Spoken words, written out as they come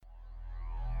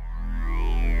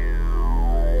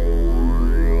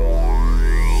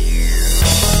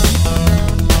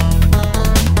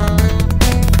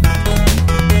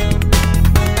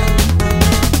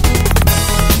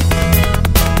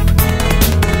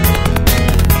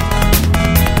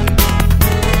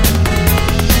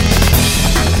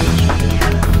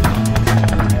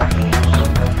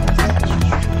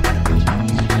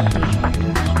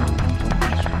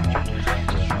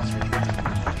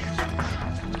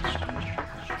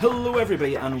Hello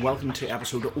everybody and welcome to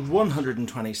episode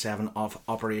 127 of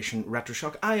Operation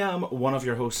Retroshock. I am one of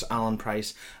your hosts, Alan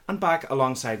Price, and back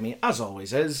alongside me, as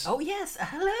always, is... Oh yes,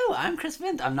 hello, I'm Chris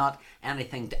Vint. I'm not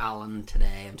anything to Alan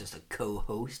today, I'm just a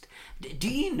co-host. Do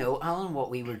you know, Alan, what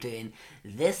we were doing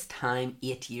this time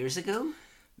 8 years ago?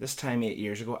 This time 8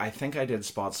 years ago, I think I did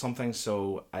spot something,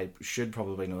 so I should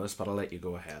probably know this, but I'll let you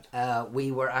go ahead.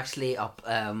 We were actually up...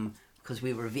 because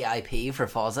we were VIP for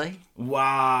Fozzy.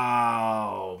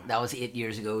 Wow! That was 8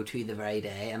 years ago to the very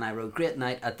day, and I wrote "Great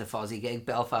night at the Fozzy gig.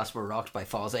 Belfast were rocked by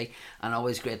Fozzy, and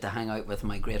always great to hang out with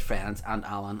my great friends and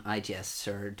Alan. I just,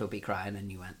 sir, don't be crying,"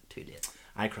 and you went too late.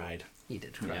 I cried. You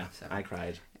did cry. Yeah, so. I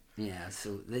cried. Yeah,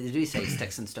 so they do say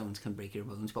sticks and stones can break your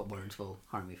bones, but words will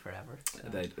harm you forever. So.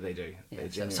 They do. Yeah, They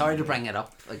so sorry to bring it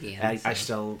up again. I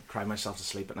still cry myself to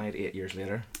sleep at night 8 years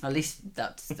later. At least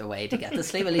that's the way to get to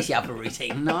sleep. At least you have a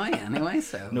routine now, anyway.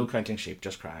 So No counting sheep,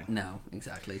 just crying. no,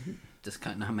 exactly. Just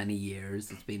counting how many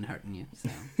years it's been hurting you. So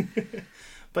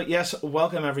But yes,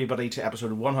 welcome everybody to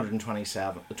episode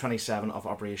 127 of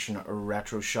Operation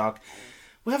Retroshock.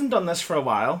 We haven't done this for a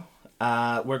while.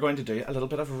 We're going to do a little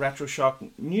bit of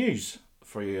Retroshock news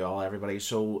for you all, everybody.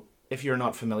 So if you're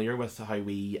not familiar with how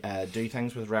we do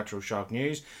things with Retroshock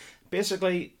news,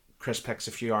 basically Chris picks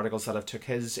a few articles that have took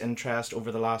his interest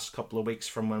over the last couple of weeks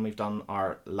from when we've done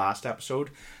our last episode.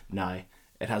 Now,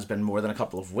 it has been more than a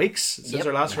couple of weeks since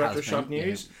our last Retroshock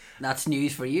news. Yeah. That's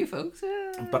news for you folks.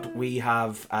 But we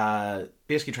have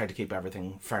basically tried to keep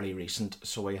everything fairly recent,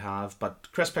 so we have. But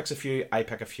Chris picks a few, I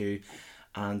pick a few,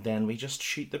 and then we just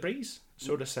shoot the breeze,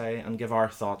 so to say, and give our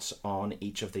thoughts on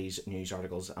each of these news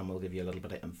articles, and we'll give you a little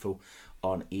bit of info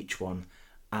on each one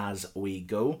as we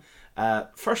go.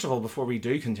 First of all, before we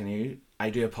do continue, I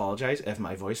do apologise if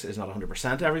my voice is not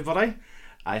 100%, everybody.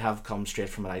 I have come straight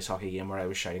from an ice hockey game where I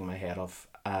was shouting my head off,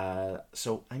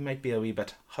 so I might be a wee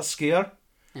bit huskier.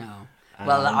 No.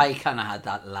 Well, I kind of had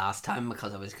that last time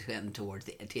because I was getting towards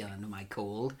the tail end of my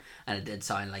cold, and it did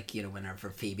sound like, you know, whenever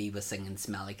Phoebe was singing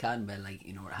Smelly Cat, but like,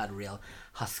 you know, it had a real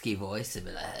husky voice, it'd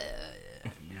be like,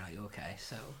 you know, okay,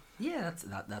 so yeah,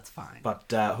 that's fine.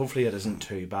 But hopefully it isn't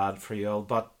too bad for you all.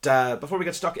 But before we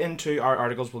get stuck into our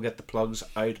articles, we'll get the plugs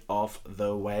out of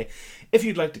the way. If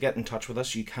you'd like to get in touch with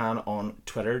us, you can on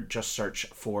Twitter. Just search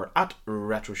for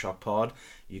 @RetroshockPod.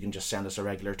 You can just send us a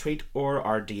regular tweet, or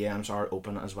our DMs are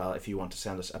open as well if you want to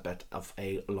send us a bit of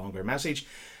a longer message.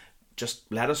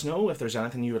 Just let us know if there's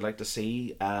anything you would like to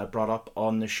see brought up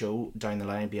on the show down the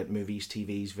line, be it movies,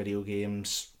 TVs, video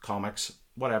games, comics,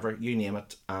 whatever, you name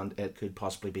it, and it could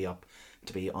possibly be up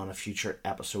to be on a future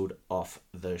episode of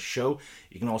the show.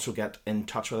 You can also get in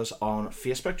touch with us on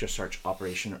Facebook. Just search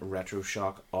Operation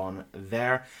Retroshock on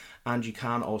there, and you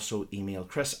can also email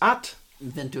Chris at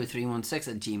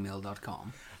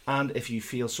vinto316@gmail.com. And if you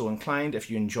feel so inclined, if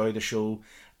you enjoy the show,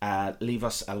 leave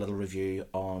us a little review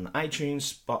on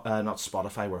iTunes, not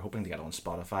Spotify, we're hoping to get on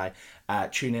Spotify,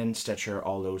 TuneIn, Stitcher,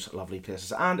 all those lovely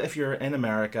places. And if you're in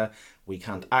America, we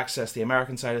can't access the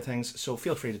American side of things, so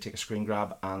feel free to take a screen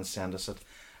grab and send us it,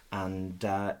 and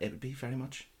it would be very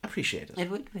much appreciated. It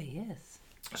would be, yes.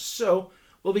 So,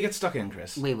 will we get stuck in,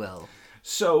 Chris? We will.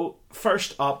 So,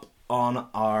 first up on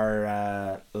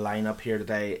our lineup here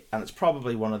today, and it's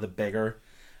probably one of the bigger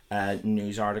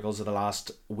news articles of the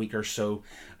last week or so,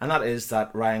 and that is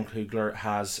that Ryan Coogler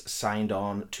has signed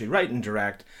on to write and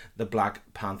direct the Black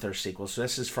Panther sequel. So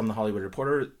this is from the Hollywood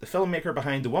Reporter. The filmmaker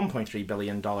behind the $1.3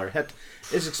 billion hit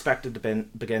is expected to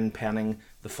begin penning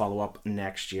the follow-up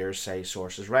next year, say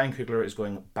sources. Ryan Coogler is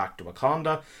going back to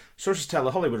Wakanda. Sources tell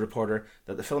the Hollywood Reporter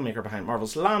that the filmmaker behind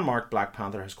Marvel's landmark Black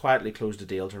Panther has quietly closed a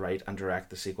deal to write and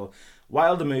direct the sequel.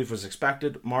 While the move was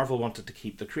expected, Marvel wanted to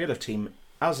keep the creative team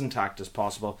as intact as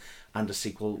possible, and the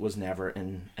sequel was never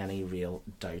in any real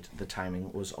doubt. The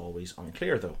timing was always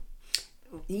unclear, though.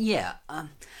 Yeah,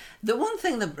 the one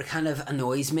thing that kind of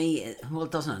annoys me, well,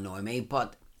 it doesn't annoy me,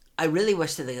 but I really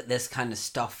wish that this kind of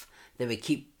stuff they would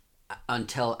keep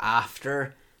until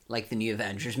after, like, the new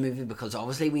Avengers movie, because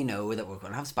obviously we know that we're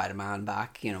going to have Spider-Man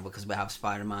back, you know, because we have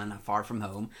Spider-Man Far From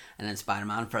Home, and then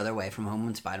Spider-Man Further Away From Home,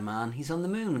 and Spider-Man, he's on the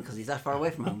moon because he's that far away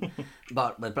from home.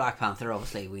 But with Black Panther,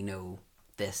 obviously we know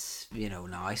this, you know,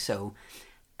 now, so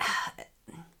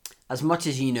as much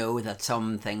as you know that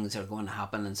some things are going to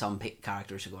happen and some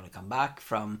characters are going to come back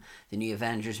from the new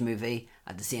Avengers movie,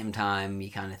 at the same time you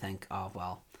kind of think, oh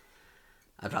well,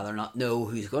 I'd rather not know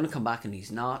who's going to come back and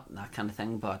who's not, that kind of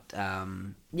thing. But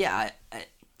yeah,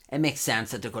 it makes sense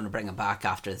that they're going to bring him back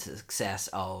after the success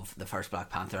of the first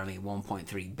Black Panther. I mean,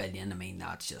 1.3 billion, I mean,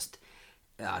 that's just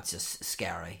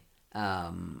scary.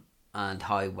 And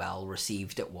how well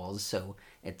received it was, so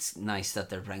it's nice that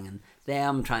they're bringing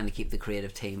them, trying to keep the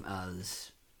creative team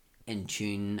as in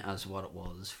tune as what it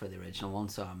was for the original one,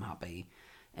 so I'm happy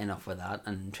enough with that,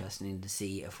 and interesting to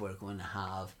see if we're going to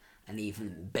have an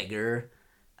even bigger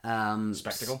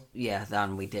spectacle.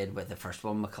 Than we did with the first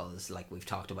one, because like we've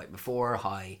talked about before,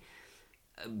 how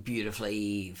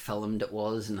beautifully filmed it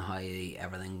was and how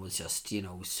everything was just, you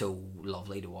know, so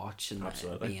lovely to watch, and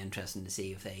Absolutely. it'd be interesting to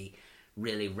see if they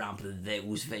really ramp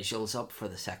those visuals up for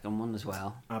the second one as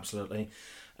well. Absolutely.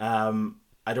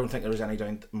 I don't think there was any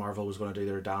doubt that Marvel was going to do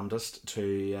their damnedest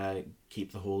to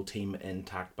keep the whole team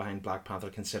intact behind Black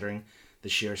Panther, considering the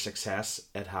sheer success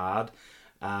it had.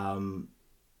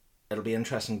 It'll be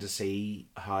interesting to see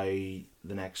how the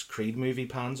next Creed movie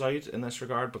pans out in this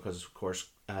regard, because of course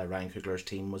Ryan Coogler's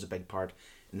team was a big part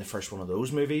in the first one of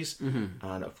those movies,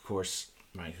 and of course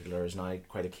Ryan Coogler is now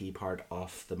quite a key part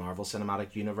of the Marvel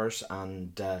Cinematic Universe,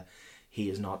 and he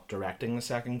is not directing the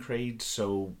second Creed,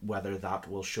 so whether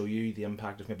that will show you the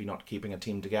impact of maybe not keeping a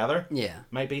team together,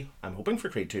 might be. I'm hoping for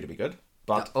Creed 2 to be good,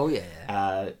 but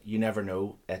you never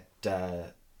know.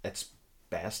 It's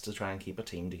best to try and keep a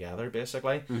team together,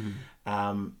 basically.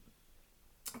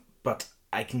 But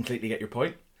I completely get your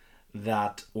point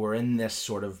that we're in this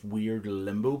sort of weird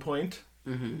limbo point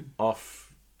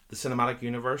of the cinematic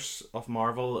universe of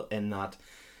Marvel, in that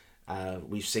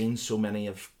we've seen so many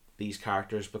of these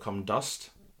characters become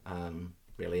dust.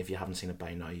 Really, if you haven't seen it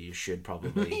by now, you should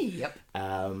probably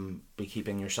be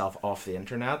keeping yourself off the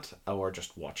internet or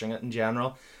just watching it in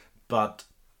general. But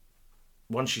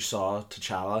once you saw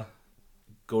T'Challa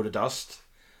go to dust,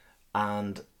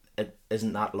 and it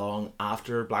isn't that long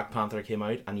after Black Panther came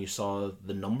out and you saw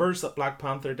the numbers that Black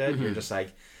Panther did, you're just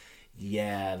like,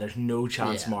 yeah, there's no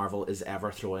chance Marvel is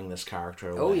ever throwing this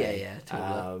character away.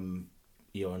 Totally.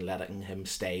 You know, and letting him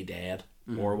stay dead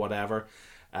or whatever.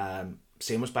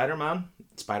 Same with Spider-Man.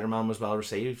 Spider-Man was well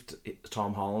received.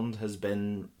 Tom Holland has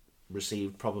been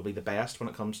received probably the best when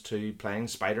it comes to playing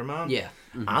Spider-Man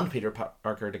and Peter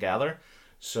Parker together.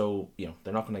 So, you know,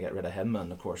 they're not going to get rid of him.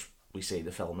 And of course, we see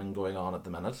the filming going on at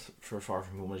the minute for Far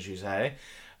From Home, as you say,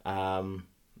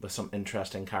 with some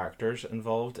interesting characters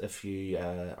involved. If you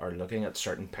are looking at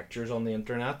certain pictures on the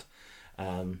internet,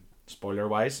 spoiler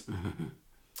wise,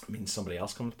 I mean, somebody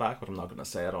else comes back, but I'm not going to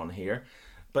say it on here.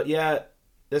 But yeah,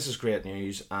 this is great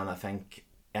news, and I think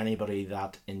anybody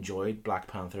that enjoyed Black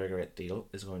Panther a great deal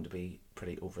is going to be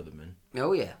pretty over the moon.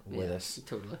 With this.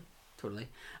 Totally.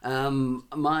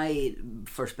 My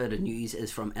first bit of news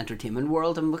is from Entertainment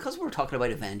World, and because we're talking about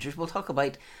Avengers, we'll talk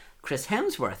about Chris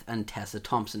Hemsworth and Tessa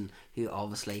Thompson, who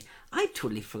obviously, I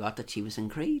totally forgot that she was in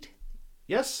Creed.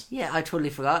 Yes. Yeah, I totally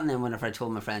forgot, and then whenever I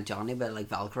told my friend Johnny about, like,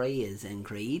 Valkyrie is in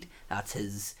Creed, that's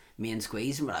his main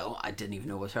squeeze, and we're like, oh, I didn't even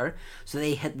know it was her. So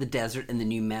they hit the desert in the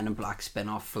new Men in Black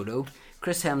spin-off photo.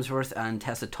 Chris Hemsworth and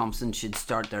Tessa Thompson should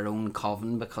start their own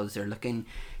coven because they're looking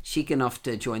chic enough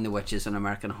to join the witches on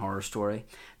American Horror Story.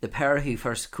 The pair, who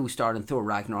first co-starred in Thor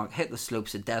Ragnarok, hit the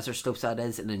slopes, the desert slopes that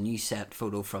is, in a new set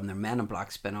photo from their Men in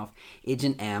Black spin-off.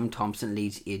 Agent M. Thompson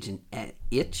leads Agent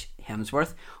H.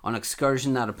 Hemsworth on an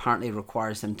excursion that apparently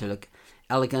requires them to look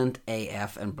elegant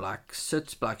AF in black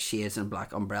suits, black shades and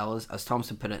black umbrellas. As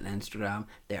Thompson put it on Instagram,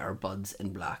 they are buds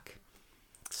in black.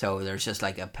 So there's just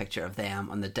like a picture of them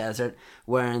on the desert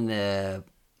wearing the,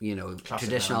 you know, classic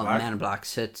traditional Men in Black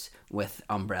suits with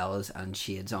umbrellas and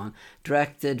shades on.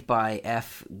 Directed by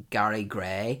F. Gary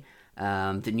Gray,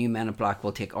 the new Men in Black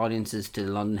will take audiences to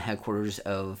the London headquarters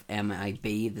of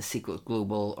MIB, the secret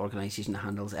global organisation that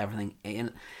handles everything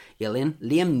alien.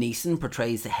 Liam Neeson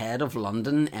portrays the head of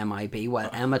London MIB, while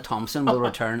Emma Thompson will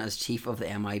return as chief of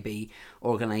the MIB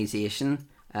organisation.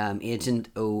 Agent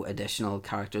O additional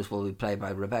characters will be played by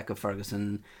Rebecca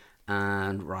Ferguson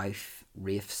and Rafe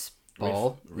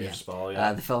Spall. Spall,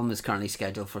 yeah. The film is currently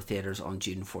scheduled for theatres on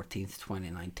June 14th,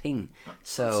 2019.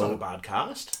 So it's not a bad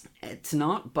cast. It's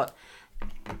not, but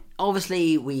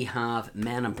obviously we have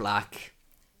Men in Black,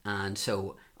 and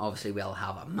so obviously we'll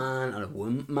have a man and a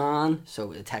woman.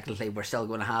 So technically we're still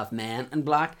going to have Men in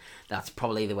Black. That's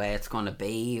probably the way it's going to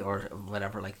be, or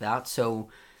whatever like that. So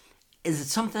is it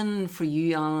something for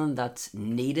you, Alan, that's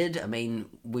needed? I mean,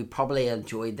 we probably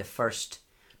enjoyed the first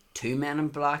two Men in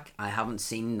Black. I haven't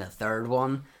seen the third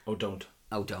one. Oh, don't.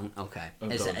 Okay.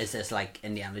 Is this like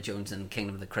Indiana Jones and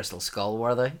Kingdom of the Crystal Skull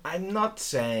worthy? I'm not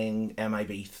saying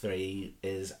MIB 3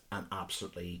 is an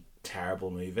absolutely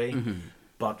terrible movie,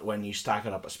 but when you stack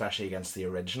it up, especially against the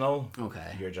original,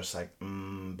 you're just like,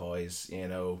 boys, you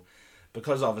know,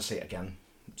 because obviously, again,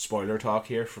 spoiler talk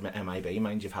here from MIB,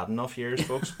 mind you've had enough years,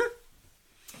 folks.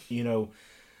 You know,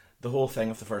 the whole thing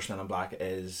of the first Men in Black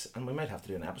is, and we might have to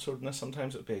do an episode on this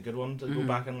sometimes, it would be a good one to go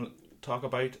back and talk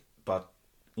about, but,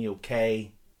 you know,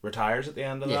 Kay retires at the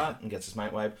end of that and gets his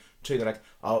mind wiped. 2, they're like,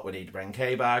 oh, we need to bring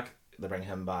Kay back. They bring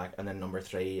him back. And then number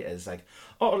 3 is like,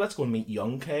 oh, let's go and meet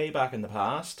young Kay back in the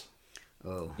past.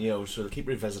 Oh. You know, so they keep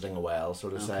revisiting a well, so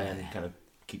to say, and kind of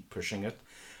keep pushing it.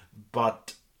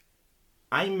 But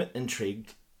I'm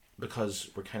intrigued because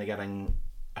we're kind of getting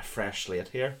a fresh slate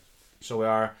here. So we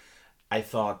are. I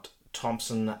thought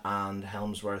Thompson and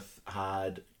Helmsworth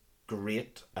had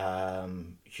great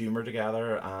humour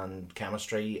together and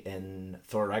chemistry in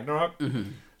Thor Ragnarok.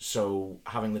 Mm-hmm. So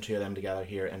having the 2 of them together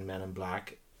here in Men in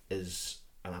Black is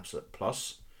an absolute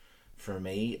plus for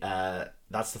me.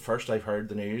 That's the first I've heard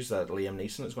the news that Liam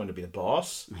Neeson is going to be the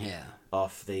boss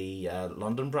of the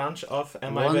London branch of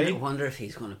MIB. Wonder if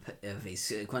he's going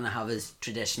to have his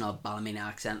traditional Ballymena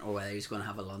accent or whether he's going to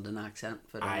have a London accent.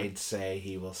 I'd say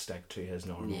he will stick to his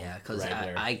normal. Yeah, because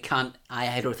I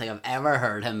don't think I've ever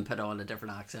heard him put on a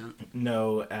different accent.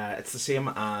 No, it's the same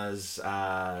as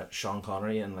Sean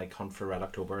Connery in like Hunt for Red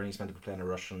October, and he's meant to be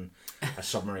playing a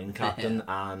submarine captain,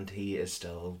 and he is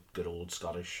still good old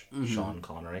Scottish Sean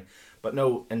Connery. But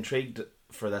no, intrigued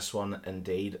for this one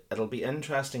indeed. It'll be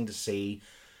interesting to see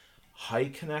how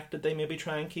connected they maybe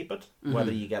try and keep it.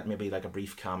 Whether you get maybe like a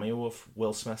brief cameo of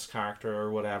Will Smith's character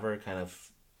or whatever, kind of,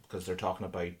 because they're talking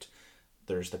about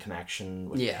there's the connection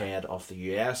with the head of the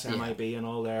US MIB and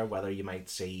all there. Whether you might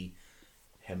see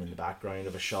him in the background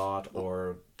of a shot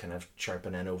or kind of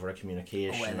chirping in over a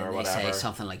communication or whatever. Say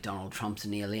something like Donald Trump's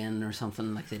an alien or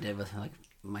something like they did with like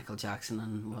Michael Jackson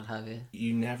and what have you.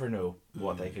 You never know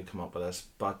what they could come up with this,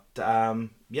 but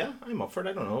yeah, I'm up for it.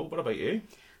 I don't know. What about you?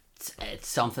 It's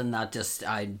something that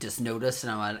I just noticed,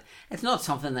 and it's not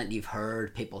something that you've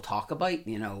heard people talk about.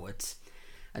 You know, it's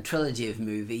a trilogy of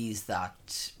movies that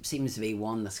seems to be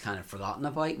one that's kind of forgotten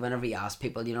about. Whenever you ask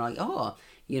people, you know, like, oh,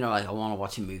 you know, like, I want to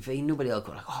watch a movie, nobody will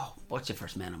go like, oh, watch the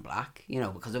first Men in Black, you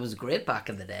know, because it was great back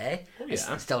in the day. Oh, yeah.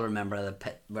 I still remember the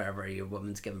pit wherever your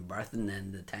woman's giving birth and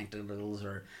then the tentacles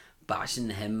are bashing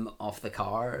him off the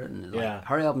car and like,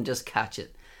 hurry up and just catch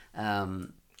it.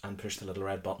 And push the little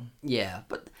red button. Yeah,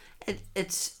 but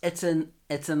it's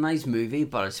a nice movie,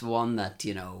 but it's one that,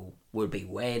 you know, would be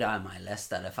way down my list.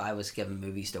 That if I was given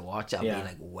movies to watch, I'd be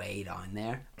like way down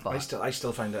there. But I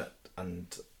still find it,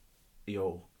 and you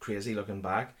know, crazy looking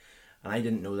back, and I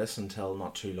didn't know this until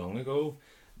not too long ago,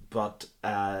 but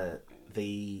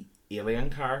the alien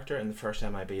character in the first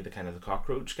MIB, the kind of the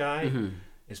cockroach guy,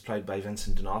 is played by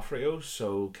Vincent D'Onofrio,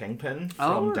 so Kingpin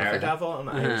from Daredevil, and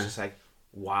I was just like,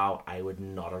 wow, I would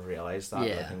not have realised that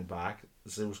looking back.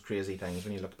 It's those crazy things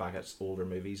when you look back at older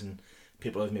movies and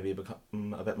people have maybe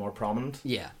become a bit more prominent.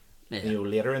 Yeah. You know,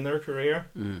 later in their career.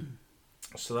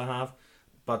 So they have.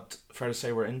 But fair to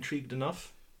say we're intrigued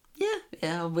enough.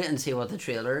 Yeah, I'll wait and see what the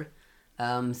trailer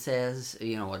says.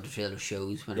 You know, what the trailer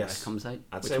shows whenever it comes out.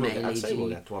 I'd say we'll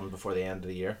get one before the end of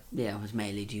the year. Yeah, which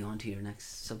may lead you on to your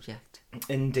next subject.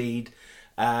 Indeed.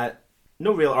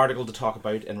 No real article to talk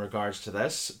about in regards to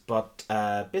this, but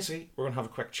basically we're going to have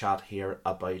a quick chat here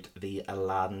about the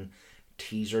Aladdin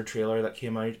teaser trailer that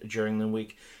came out during the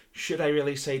week. Should I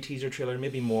really say teaser trailer?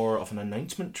 Maybe more of an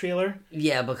announcement trailer?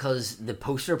 Yeah, because the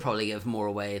poster probably gave more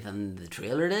away than the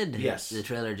trailer did. Yes. The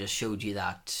trailer just showed you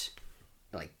that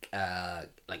like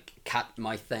cat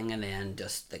mouth thing, and then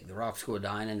just like the rocks go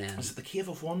down, and then... Is it the Cave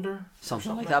of Wonder?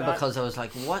 Something like that, because I was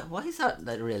like, what? Why is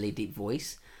that really deep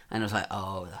voice? And I was like,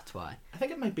 oh, that's why. I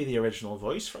think it might be the original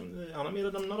voice from the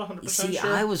animated. I'm not 100%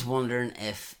 sure. I was wondering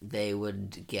if they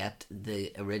would get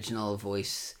the original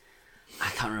voice. I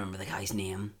can't remember the guy's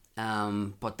name.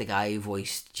 But the guy who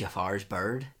voiced Jafar's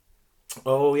bird.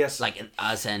 Oh, yes. Like,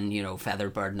 as in, you know,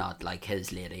 feathered bird, not like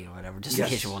his lady or whatever, just in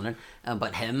case you're wondering.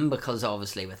 But him, because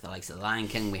obviously with the likes of the Lion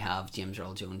King, we have James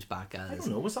Earl Jones back as... I don't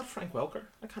know, was that Frank Welker?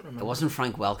 I can't remember. It wasn't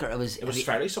Frank Welker. It was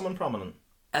fairly someone prominent.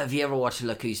 Have you ever watched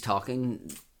Look Who's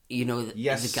Talking? You know,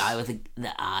 the guy with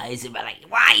the eyes, and be like,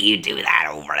 why you do that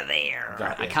over there?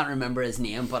 I can't remember his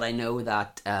name, but I know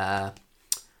that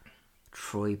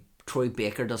Troy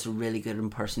Baker does a really good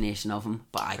impersonation of him,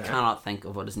 but I cannot think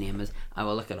of what his name is. I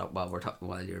will look it up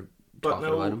while you're talking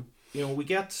about him. You know, we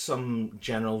get some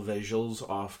general visuals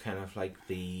of kind of like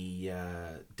the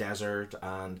desert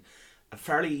and a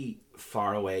fairly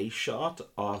far away shot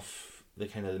of the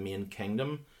kind of the main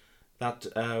kingdom that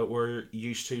we're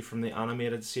used to from the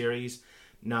animated series.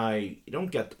 Now, you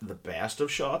don't get the best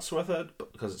of shots with it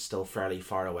because it's still fairly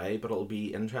far away, but it'll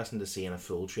be interesting to see in a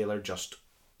full trailer just,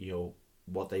 you know,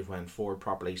 what they've went for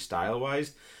properly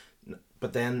style-wise.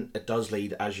 But then it does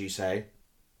lead, as you say,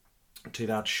 to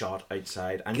that shot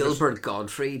outside. Gilbert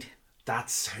Gottfried.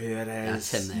 That's who it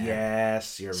is. That's him there.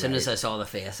 Yes, you're right. As soon as I saw the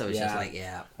face, I was just like,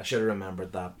 yeah. I should have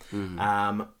remembered that.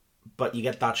 But you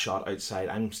get that shot outside.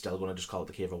 I'm still going to just call it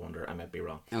the Cave of Wonder. I might be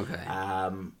wrong. Okay.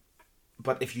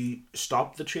 But if you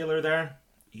stop the trailer there,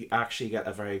 you actually get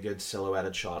a very good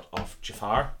silhouetted shot of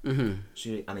Jafar.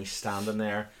 Mm-hmm. And he's standing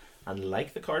there, and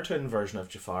like the cartoon version of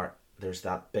Jafar, there's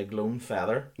that big lone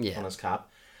feather on his cap,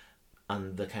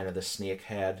 and the kind of the snake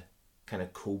head, kind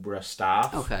of cobra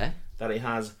staff that he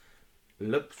has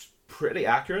looks pretty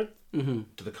accurate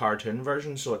to the cartoon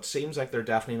version. So it seems like they're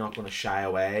definitely not going to shy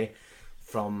away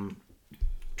from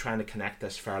trying to connect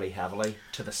this fairly heavily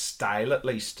to the style, at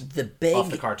least, of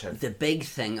the cartoon. The big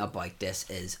thing about this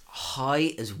is, how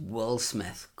is Will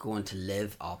Smith going to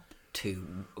live up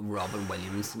to Robin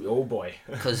Williams? Oh boy.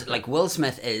 Because like Will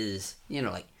Smith is,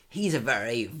 like, he's a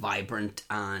very vibrant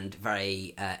and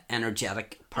very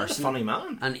energetic person. He's a funny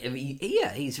man. And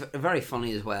he's very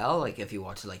funny as well. Like if you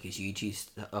watch like his YouTube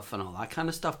stuff and all that kind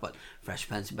of stuff. But Fresh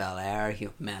Prince of Bel-Air,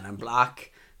 Men in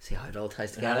Black, see how it all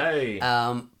ties together. Hey.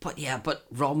 But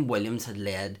Robin Williams had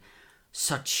led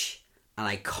such an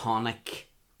iconic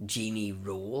genie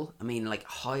role. I mean, like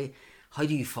how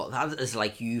do you follow that? Is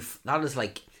like your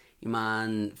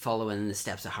man following in the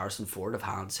steps of Harrison Ford of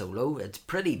Han Solo. It's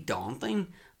pretty daunting,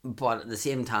 but at the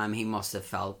same time, he must have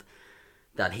felt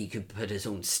that he could put his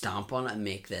own stamp on it and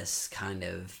make this kind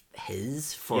of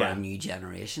his for a new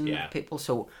generation of people.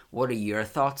 So what are your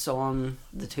thoughts on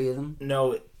the two of them?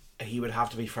 No, he would have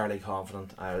to be fairly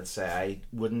confident, I would say. I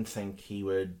wouldn't think he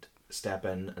would step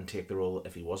in and take the role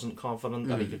if he wasn't confident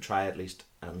that he could try at least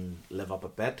and live up a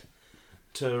bit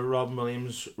to Robin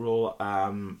Williams' role.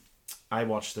 I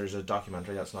watched, there's a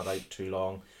documentary that's not out too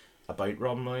long about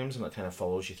Robin Williams, and it kind of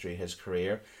follows you through his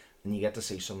career, and you get to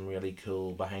see some really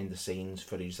cool behind the scenes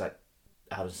footage that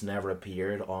has never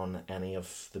appeared on any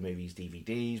of the movie's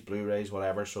DVDs, Blu-rays,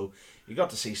 whatever. So you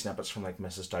got to see snippets from like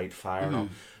Mrs. Doubtfire. And all.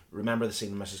 Remember the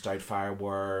scene in Mrs. Doubtfire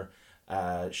where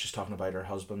she's talking about her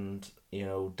husband,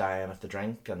 dying of the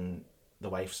drink, and the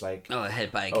wife's like,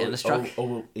 hit by a Guinness truck.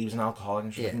 He was an alcoholic,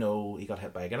 and she's like, no, he got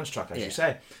hit by a Guinness truck, as you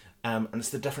say. And it's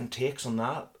the different takes on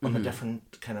that, on the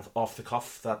different kind of off the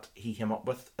cuff that he came up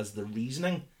with as the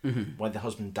reasoning why the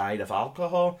husband died of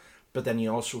alcohol. But then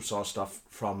you also saw stuff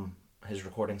from his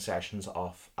recording sessions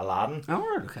of Aladdin.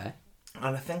 Oh, okay.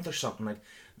 And I think there's something like,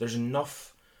 there's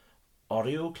enough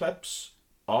audio clips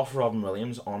of Robin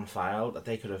Williams on file that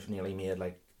they could have nearly made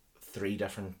like 3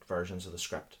 different versions of the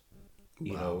script,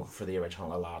 for the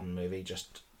original Aladdin movie,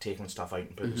 just taking stuff out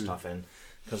and putting stuff in,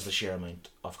 because the sheer amount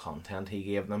of content he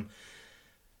gave them.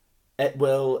 It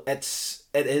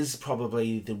is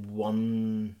probably the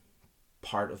one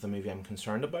part of the movie I'm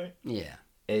concerned about. Yeah.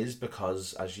 Is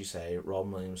because, as you say,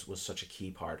 Robin Williams was such a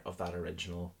key part of that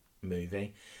original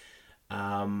movie.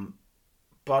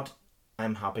 But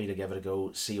I'm happy to give it a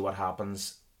go, see what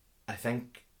happens. I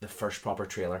think the first proper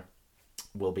trailer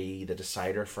will be the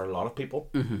decider for a lot of people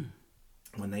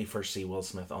when they first see Will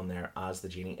Smith on there as the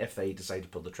genie. If they decide to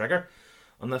pull the trigger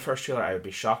on the first trailer, I would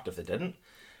be shocked if they didn't.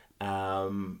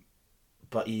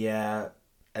 But yeah,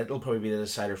 it'll probably be the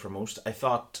decider for most. I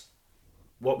thought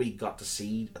what we got to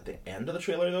see at the end of the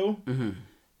trailer, though,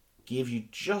 gave you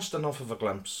just enough of a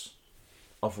glimpse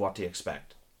of what to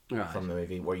expect from the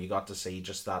movie, where you got to see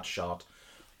just that shot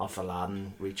of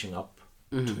Aladdin reaching up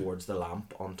towards the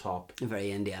lamp on top.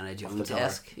 Very Indiana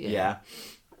Jones-esque. Yeah.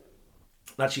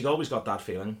 That you always got that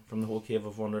feeling from the whole Cave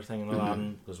of Wonder thing in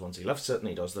Aladdin, because once he lifts it and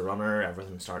he does the runner,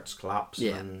 everything starts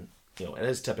collapsing. And, it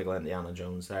is typical Indiana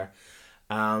Jones there.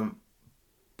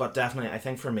 But definitely, I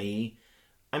think for me,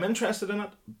 I'm interested in it,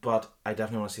 but I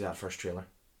definitely want to see that first trailer.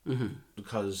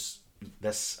 Because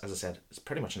this, as I said, is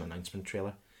pretty much an announcement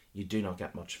trailer. You do not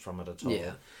get much from it at all.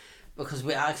 Yeah. Because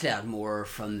we actually had more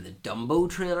from the Dumbo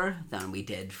trailer than we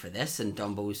did for this, and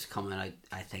Dumbo's coming out,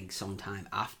 I think, sometime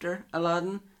after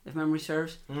Aladdin, if memory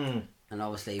serves. And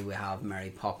obviously we have Mary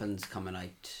Poppins coming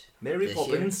out this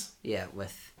Poppins? Year. Yeah,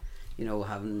 with,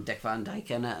 having Dick Van Dyke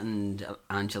in it and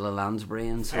Angela Lansbury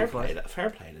and so forth. Fair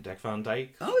play to Dick Van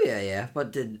Dyke. Oh, yeah.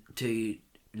 But to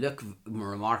look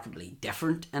remarkably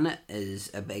different in it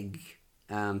is a big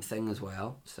thing as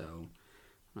well. So,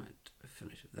 right.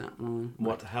 Finish with that one.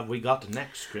 What have we got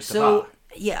next, Christopher? So,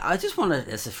 I just wanted,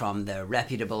 this is from the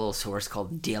reputable source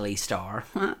called Daily Star.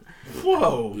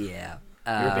 Whoa! Yeah.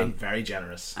 You're being very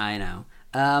generous. I know.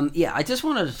 I just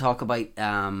wanted to talk about,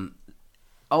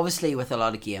 obviously with a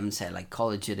lot of games, say like Call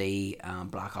of Duty,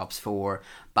 Black Ops 4,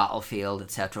 Battlefield,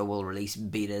 etc., will release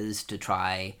betas to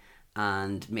try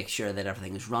and make sure that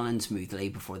everything is running smoothly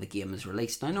before the game is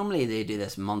released. Now, normally they do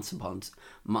this months upon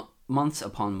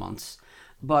months.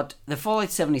 But the Fallout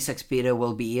 76 beta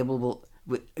will be available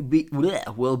for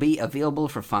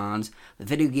fans, the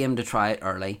video game to try it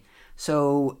early.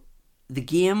 So the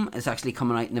game is actually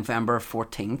coming out November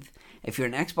 14th. If you're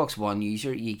an Xbox One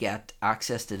user, you get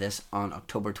access to this on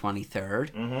October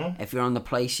 23rd. Mm-hmm. If you're on the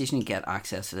PlayStation, you get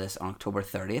access to this on October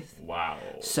 30th. Wow.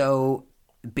 So,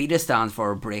 beta stands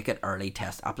for Break It Early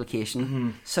Test Application. Mm-hmm.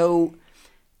 So,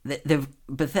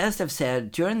 Bethesda have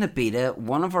said, during the beta,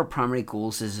 one of our primary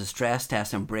goals is to stress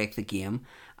test and break the game.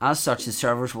 As such, the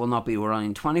servers will not be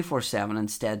running 24/7.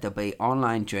 Instead, they'll be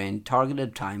online during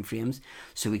targeted time frames,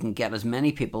 so we can get as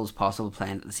many people as possible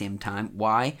playing at the same time.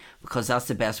 Why? Because that's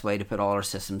the best way to put all our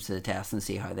systems to the test and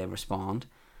see how they respond.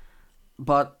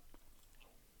 But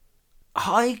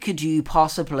how could you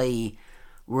possibly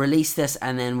release this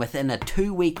and then within a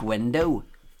 2-week window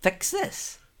fix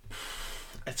this?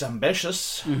 It's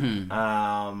ambitious.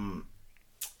 Mm-hmm.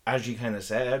 As you kind of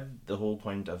said, the whole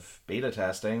point of beta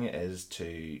testing is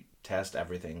to test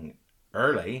everything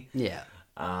early. Yeah.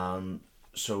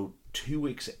 So 2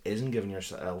 weeks isn't giving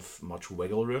yourself much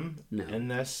wiggle room in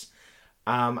this.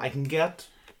 I can get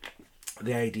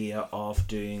the idea of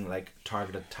doing like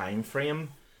targeted time frame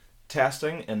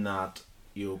testing, in that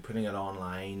you're putting it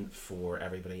online for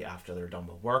everybody after they're done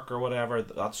with work or whatever,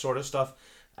 that sort of stuff.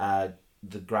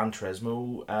 The Gran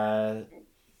Turismo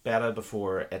beta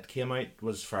before it came out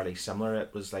was fairly similar.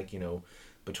 It was like,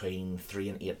 between 3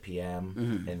 and 8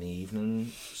 p.m. in the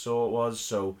evening, so it was.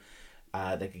 So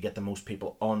they could get the most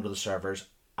people onto the servers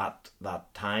at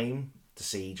that time to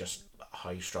see just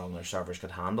how strong their servers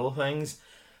could handle things.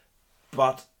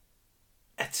 But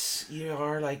you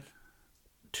are like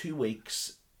 2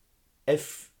 weeks.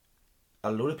 If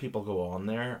a load of people go on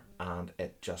there and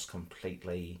it just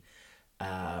completely,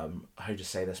 how to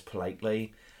say this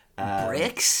politely,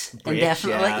 breaks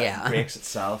indefinitely, yeah. breaks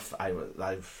itself. I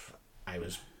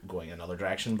was going another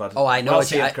direction, but I know well what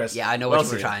saved, you, Chris. I know well what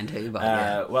you were saved. trying to, but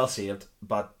yeah. Well saved.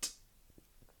 But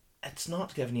it's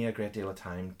not giving you a great deal of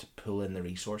time to pull in the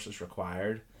resources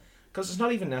required, because it's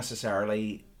not even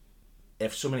necessarily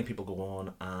if so many people go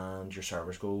on and your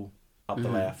servers go up the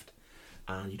left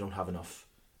and you don't have enough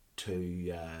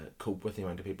to cope with the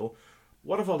amount of people.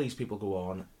 What if all these people go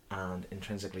on and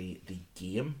intrinsically the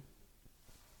game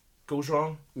goes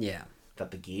wrong? Yeah.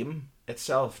 That the game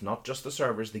itself, not just the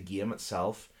servers, the game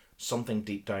itself, something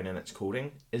deep down in its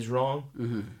coding is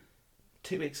wrong.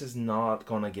 2 weeks is not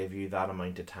going to give you that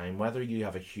amount of time, whether you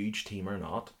have a huge team or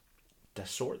not, to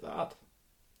sort that.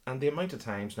 And the amount of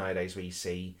times nowadays we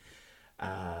see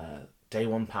day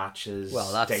 1 patches,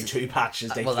 day 2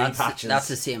 patches, day 3 patches. That's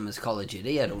the same as Call of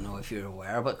Duty. I don't know if you're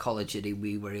aware, but Call of Duty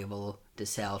we were able to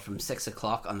sell from 6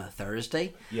 o'clock on a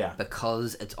Thursday. Yeah.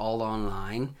 Because it's all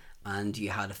online, and you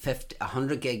had a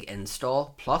 100 gig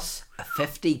install plus a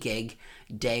 50 gig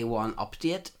day 1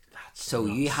 update. So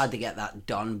nuts. You had to get that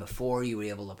done before you were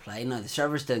able to play. Now the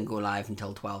servers didn't go live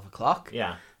until 12 o'clock.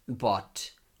 Yeah.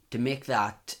 But to make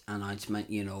that announcement,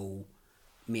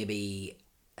 maybe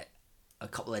a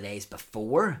couple of days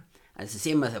before. And it's the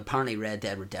same with apparently Red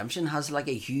Dead Redemption has like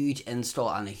a huge install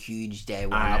and a huge day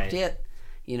 1 update.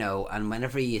 And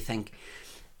whenever you think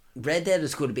Red Dead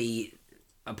is going to be,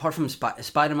 apart from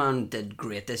Spider-Man did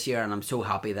great this year, and I'm so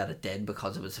happy that it did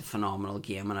because it was a phenomenal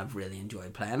game and I've really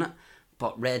enjoyed playing it.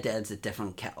 But Red Dead's a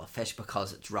different kettle of fish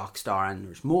because it's Rockstar, and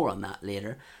there's more on that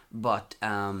later. But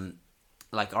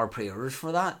like our pre-orders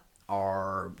for that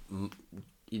are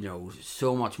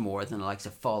so much more than the likes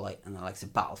of Fallout and the likes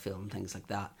of Battlefield and things like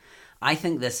that. I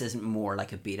think this isn't more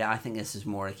like a beta. I think this is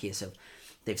more a case of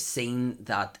they've seen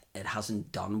that it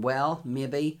hasn't done well,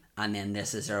 maybe, and then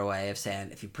this is their way of saying,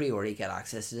 if you pre-order, you get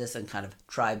access to this, and kind of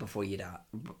try before you die.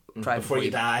 Try before you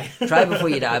die,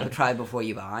 but try before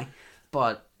you buy.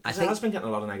 But I think it has been getting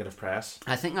a lot of negative press.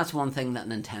 I think that's one thing that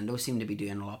Nintendo seem to be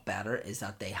doing a lot better, is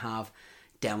that they have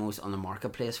demos on the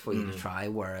marketplace for you to try,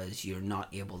 whereas you're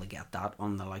not able to get that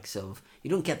on the likes of, you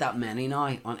don't get that many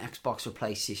now on Xbox or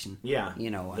PlayStation. Yeah,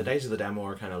 the days of the demo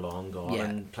are kind of long gone. Yeah.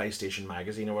 And PlayStation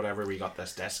Magazine or whatever, we got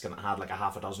this disc and it had like a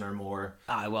half a dozen or more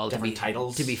different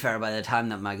titles. To be fair, by the time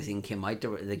that magazine came out,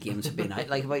 the games have been out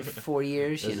like about 4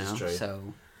 years. This is true.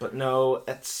 So, but no,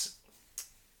 it's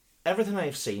everything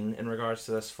I've seen in regards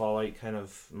to this Fallout kind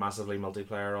of massively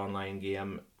multiplayer online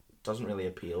game doesn't really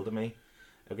appeal to me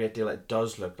a great deal. It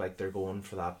does look like they're going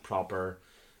for that proper,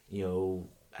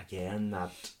 again,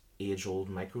 that age-old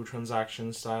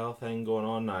microtransaction style thing going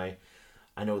on now.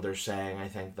 I know they're saying, I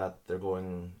think that they're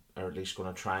going, or at least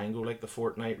going to try and go like the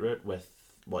Fortnite route, with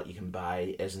what you can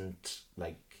buy isn't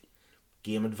like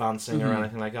game advancing or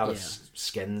anything like that. Yeah. It's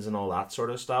skins and all that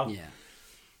sort of stuff. yeah.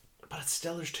 But it's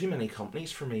still, there's too many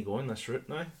companies for me going this route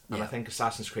now. And Yeah. I think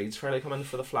Assassin's Creed's fairly come in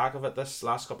for the flag of it this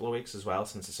last couple of weeks as well,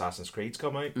 since Assassin's Creed's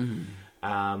come out.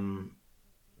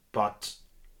 But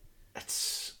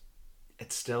it's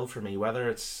it's still, for me, whether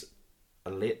it's a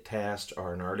late test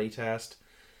or an early test,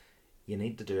 you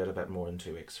need to do it a bit more than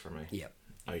 2 weeks for me. Yep.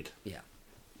 Out. Yeah.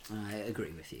 I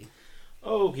agree with you.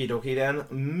 Okie dokie then.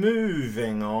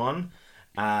 Moving on.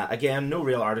 Again, no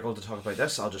real article to talk about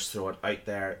this. I'll just throw it out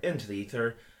there into the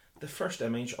ether. The first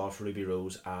image of Ruby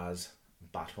Rose as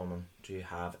Batwoman. Do you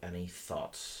have any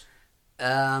thoughts?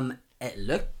 It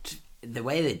looked, the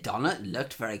way they done it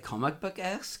looked very comic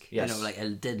book-esque. Yes. You know, like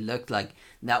it did look like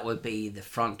that would be the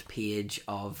front page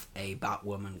of a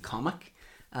Batwoman comic.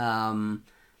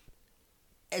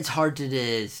 It's hard to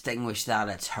distinguish that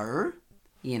it's her,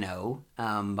 you know,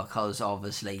 because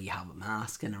obviously you have a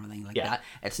mask and everything like that.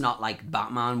 It's not like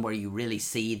Batman where you really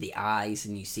see the eyes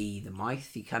and you see the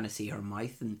mouth. You kind of see her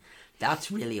mouth, and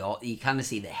that's really all. You kind of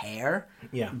see the hair.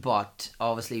 Yeah. But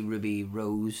obviously Ruby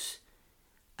Rose,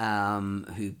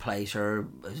 who plays her,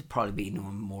 is probably be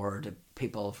known more to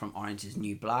people from Orange is the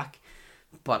New Black.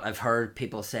 But I've heard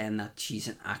people saying that she's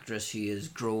an actress who is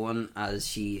growing as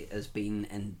she has been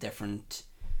in different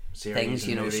things.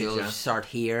 You know, movies, she'll start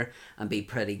here and be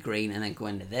pretty green and then go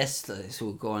into this.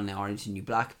 So go in the Orange and New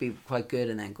Black, be quite good,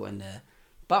 and then go into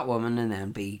Batwoman and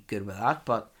then be good with that.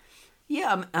 But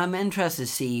yeah, I'm interested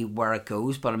to see where it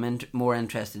goes, but I'm more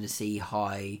interested to see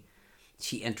how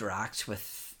she interacts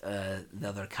with the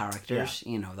other characters.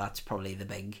 You know, that's probably the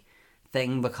big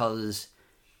thing, because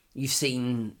you've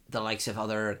seen the likes of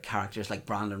other characters like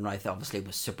Brandon Routh, obviously,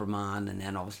 with Superman, and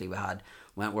then obviously we had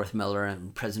Wentworth Miller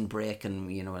and Prison Break,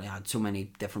 and you know, they had so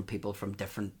many different people from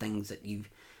different things that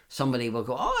somebody will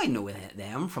go, oh, I know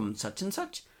them from such and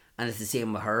such. And it's the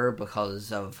same with her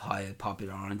because of how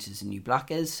popular Orange is the New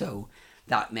Black is. So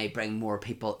that may bring more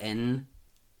people in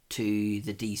to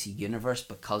the DC universe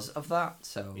because of that.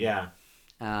 So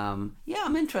I'm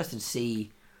interested to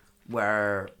see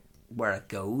where it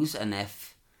goes, and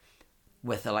if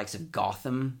with the likes of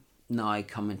Gotham now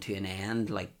coming to an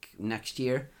end like next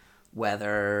year,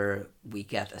 whether we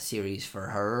get a series for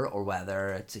her or whether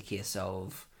it's a case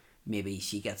of maybe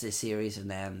she gets a series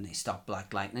and then they stop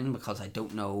Black Lightning, because I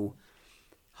don't know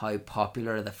how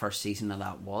popular the first season of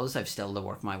that was. I've still to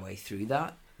work my way through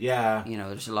that. Yeah. You know,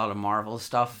 there's a lot of Marvel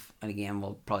stuff, and again,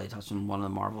 we'll probably touch on one of the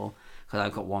Marvel, because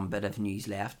I've got one bit of news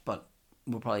left, but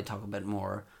we'll probably talk a bit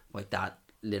more about that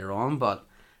later on. But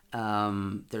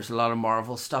there's a lot of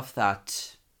Marvel stuff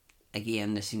that,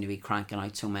 again, they seem to be cranking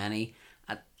out so many,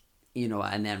 you know,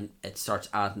 and then it starts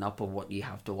adding up of what you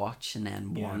have to watch, and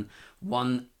then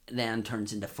one then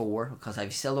turns into 4, because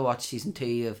I've still to watch season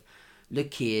 2 of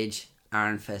Luke Cage,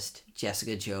 Iron Fist,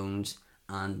 Jessica Jones,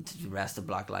 and the rest of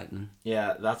Black Lightning.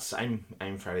 Yeah,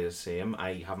 I'm fairly the same.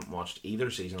 I haven't watched either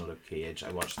season of Luke Cage.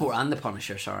 I watched and the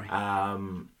Punisher. Sorry.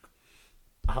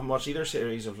 I haven't watched either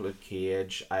series of Luke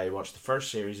Cage. I watched the first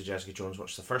series of Jessica Jones,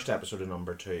 watched the first episode of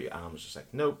number 2, and I was just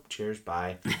like, nope, cheers,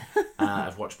 bye.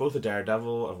 I've watched both of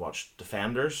Daredevil, I've watched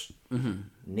Defenders,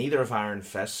 neither of Iron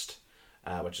Fist,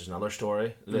 which is another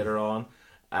story later on.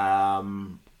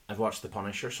 I've watched The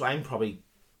Punisher, so I'm probably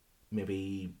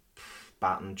maybe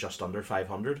batting just under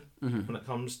 500 when it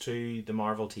comes to the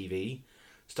Marvel TV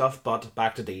stuff, but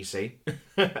back to DC.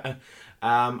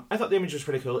 I thought the image was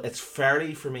pretty cool. It's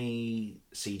fairly, for me,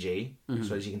 CG.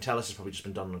 So as you can tell, this has probably just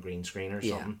been done on a green screen or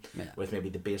something. With maybe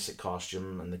the basic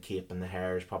costume and the cape and the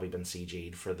hair has probably been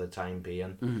CG'd for the time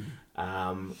being.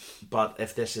 But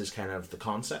if this is kind of the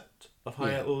concept of how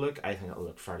it will look, I think it'll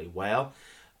look fairly well.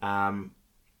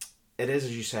 It is,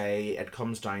 as you say, it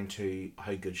comes down to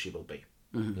how good she will be.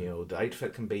 You know, the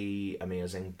outfit can be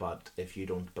amazing, but if you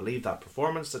don't believe that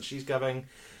performance that she's giving,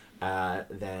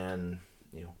 then,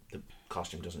 you know, the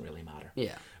costume doesn't really matter.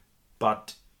 Yeah.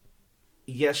 But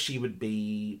yes, she would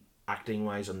be acting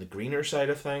wise on the greener side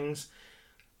of things.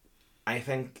 I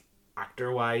think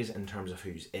actor wise, in terms of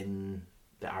who's in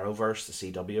the Arrowverse,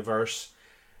 the CW verse,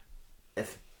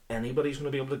 if anybody's going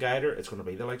to be able to guide her, it's going to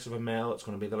be the likes of Amel, it's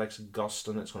going to be the likes of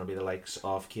Gustin, it's going to be the likes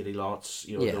of Katie Lotz,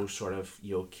 you know, those sort of,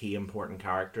 you know, key important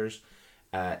characters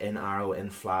in Arrow, in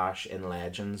Flash, in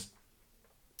Legends.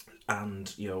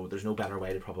 And, you know, there's no better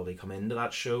way to probably come into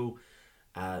that show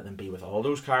than be with all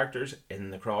those characters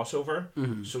in the crossover.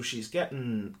 So she's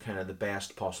getting kind of the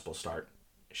best possible start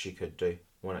she could do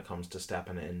when it comes to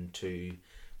stepping into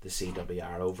the CW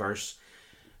Arrowverse.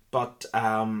 But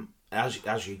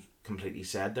as you completely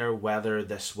said there, whether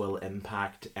this will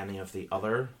impact any of the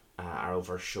other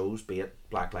Arrowverse shows, be it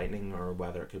Black Lightning or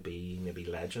whether it could be maybe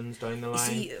Legends down the line.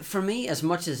 See, for me, as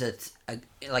much as it's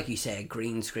like you say, a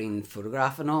green screen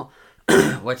photograph and all,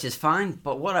 which is fine,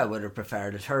 but what I would have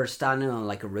preferred is her standing on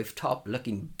like a rooftop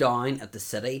looking down at the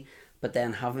city, but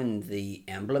then having the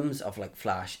emblems of like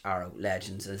Flash, Arrow,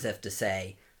 Legends, as if to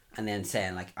say, and then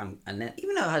saying like and then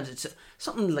even though I had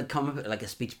something like come like a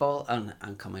speech ball and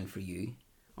come in for you.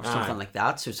 Or something like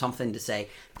that. So something to say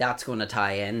that's going to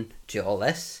tie in to all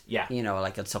this. Yeah. You know,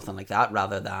 like it's something like that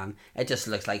rather than it just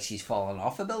looks like she's falling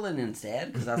off a building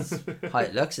instead, because that's how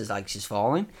it looks, is like she's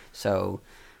falling. So,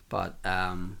 but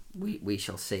we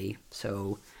shall see.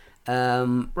 So,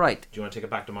 right. Do you want to take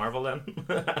it back to Marvel then?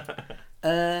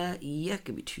 Yeah,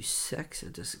 give me 2 secs.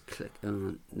 I'll just click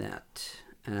on that.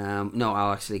 No,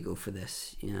 I'll actually go for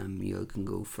this. You can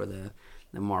go for the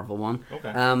Marvel one.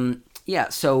 Okay. Yeah,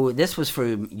 so this was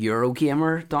from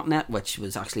Eurogamer.net, which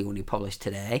was actually only published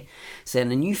today,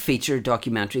 saying a new feature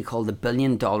documentary called The $1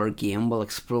 Billion Game will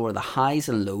explore the highs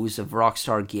and lows of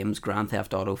Rockstar Games' Grand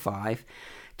Theft Auto 5,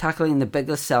 tackling the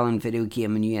biggest selling video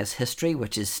game in US history,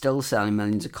 which is still selling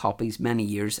millions of copies many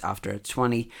years after its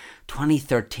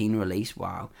 2013 release.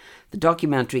 Wow. The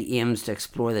documentary aims to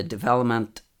explore the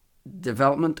development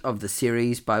of the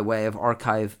series by way of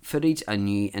archive footage and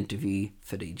new interview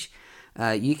footage.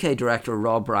 UK director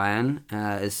Rob Ryan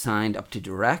is signed up to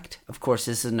direct. Of course,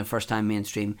 this isn't the first time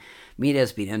mainstream media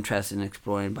has been interested in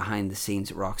exploring behind the scenes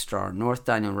at Rockstar North.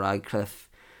 Daniel Radcliffe,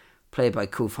 played by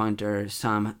co-founder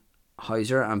Sam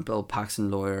Houser, and Bill Paxton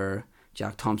lawyer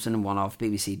Jack Thompson, in one-off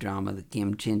BBC drama The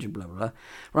Game Changer, blah blah blah.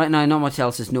 Right now, not much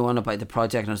else is known about the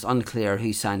project, and it's unclear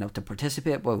who signed up to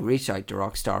participate. We'll reach out to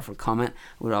Rockstar for comment.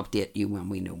 We'll update you when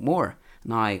we know more.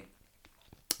 Now,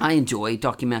 I enjoy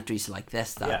documentaries like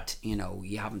this that, you know,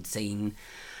 you haven't seen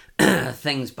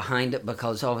things behind it,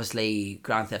 because obviously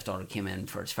Grand Theft Auto came in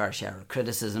for its fair share of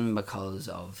criticism because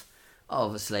of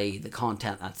obviously the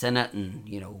content that's in it, and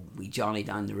you know, Johnny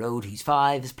down the road who's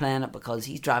 5 is playing it because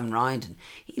he's driving around and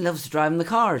he loves driving the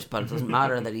cars, but it doesn't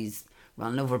matter that he's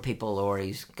running over people or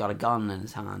he's got a gun in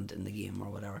his hand in the game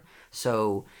or whatever.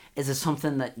 So is it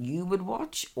something that you would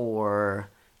watch,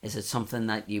 or is it something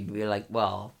that you'd be like,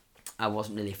 well, I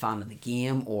wasn't really a fan of the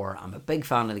game, or I'm a big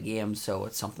fan of the game, so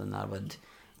it's something that I would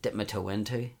dip my toe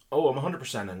into? Oh, I'm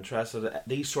 100% interested.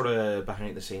 These sort of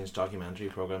behind the scenes documentary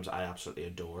programs I absolutely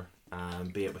adore.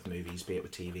 Be it with movies, be it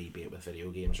with TV, be it with video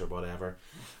games or whatever.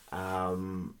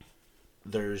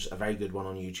 There's a very good one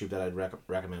on YouTube that I'd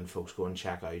recommend folks go and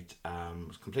check out.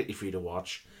 It's completely free to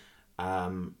watch.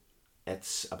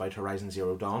 It's about Horizon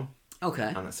Zero Dawn.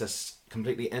 Okay. And it's this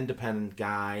completely independent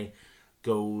guy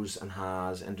goes and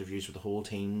has interviews with the whole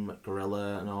team,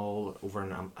 Guerrilla and all, over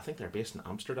in, I think they're based in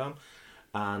Amsterdam,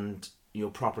 and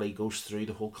properly goes through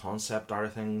the whole concept art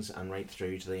of things and right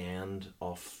through to the end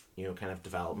of, kind of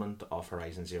development of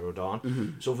Horizon Zero Dawn.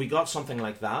 Mm-hmm. So if we got something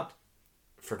like that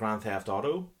for Grand Theft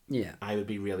Auto, yeah, I would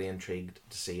be really intrigued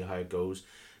to see how it goes.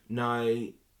 Now,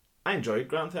 I enjoyed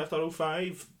Grand Theft Auto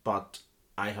 5, but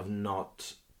I have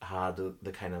not had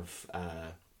the kind of,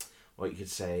 what you could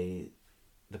say,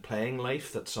 the playing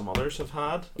life that some others have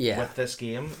had with this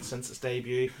game since its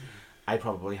debut. I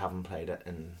probably haven't played it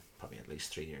in probably at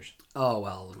least 3 years. Oh,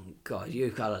 well, God,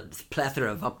 you've got a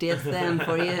plethora of updates then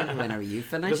for you whenever you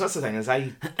finish. Because that's the thing, is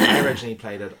I originally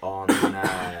played it on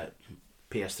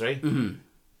PS3, mm-hmm.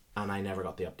 and I never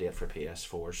got the update for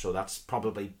PS4, so that's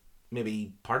probably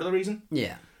maybe part of the reason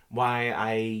why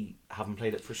I haven't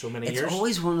played it for so many years. It's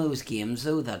always one of those games,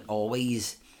 though, that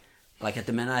always... Like, at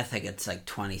the minute, I think it's like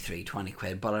 20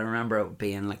 quid, but I remember it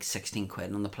being like 16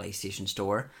 quid on the PlayStation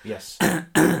Store. Yes.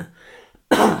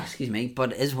 Excuse me,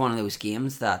 but it is one of those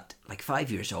games that, like,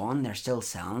 5 years on, they're still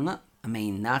selling it. I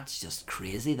mean, that's just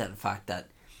crazy, that the fact that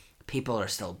people are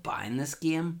still buying this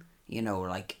game,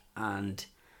 and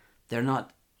they're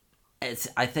not...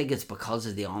 I think it's because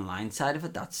of the online side of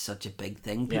it. That's such a big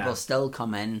thing. People still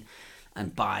come in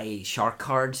and buy shark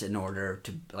cards in order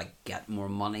to get more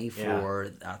money for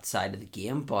that side of the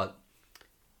game. But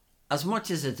as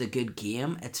much as it's a good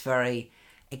game, it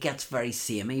gets very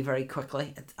samey very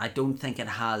quickly. I don't think it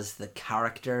has the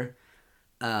character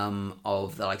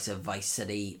of the likes of Vice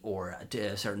City, or to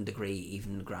a certain degree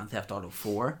even Grand Theft Auto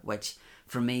 4, which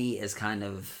for me is kind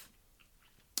of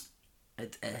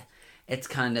it's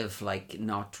kind of like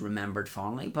not remembered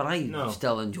fondly, but I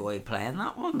still enjoy playing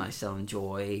that one. I still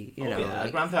enjoy,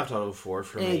 Grand Theft Auto 4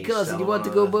 for me. Hey, cousin, you want to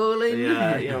go bowling?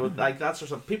 Yeah, like that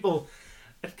sort of people.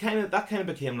 That kind of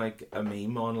became like a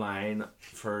meme online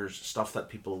for stuff that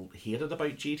people hated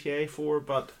about GTA 4,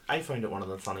 but I found it one of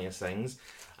the funniest things.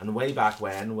 And way back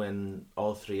when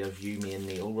all three of you, me and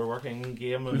Neil, were working in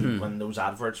game, and when those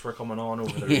adverts were coming on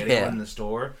over the radio in the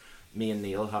store, me and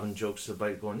Neil having jokes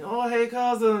about going, "Oh, hey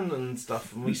cousin," and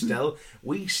stuff, and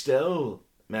we still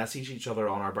message each other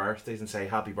on our birthdays and say,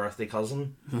 "Happy birthday,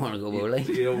 cousin. Want to go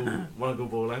bowling? Want to go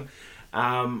bowling?"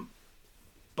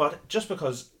 But just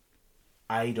because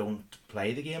I don't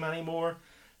play the game anymore,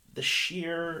 the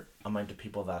sheer amount of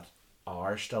people that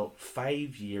are still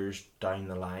 5 years down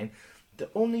the line, the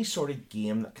only sort of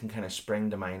game that can kind of spring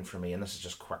to mind for me, and this is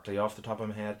just quickly off the top of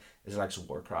my head, is like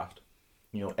Warcraft.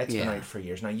 You know, it's been out for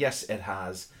years. Now, yes, it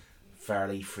has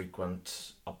fairly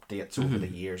frequent updates over the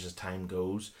years as time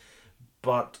goes,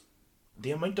 but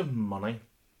the amount of money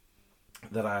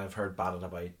that I've heard batted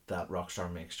about that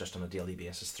Rockstar makes just on a daily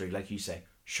basis through, like you say,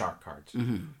 shark cards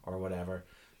or whatever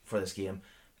for this game,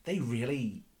 they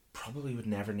really probably would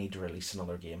never need to release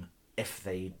another game if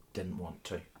they didn't want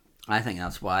to. I think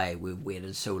that's why we've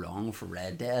waited so long for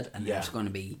Red Dead, and there's going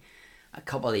to be a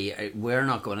couple of years. We're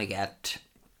not going to get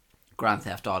Grand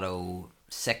Theft Auto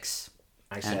 6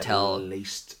 until at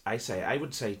least, I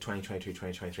would say 2022,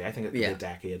 2023. I think it'd be a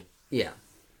decade. Yeah.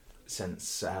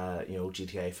 Since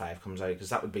GTA 5 comes out, because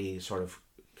that would be sort of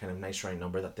kind of nice round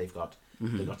number that they've got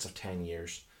the guts of 10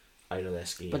 years out of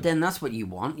this game. But then that's what you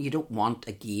want. You don't want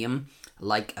a game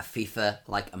like a FIFA,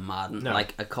 like a Madden,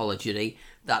 like a Call of Duty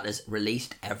that is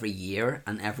released every year,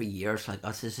 and every year it's like, oh,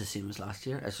 this is the same as last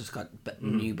year. It's just got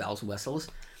new bells and whistles.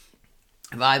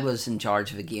 If I was in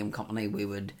charge of a game company,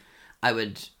 I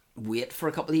would wait for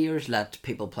a couple of years, let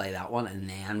people play that one, and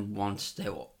then once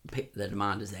the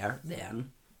demand is there,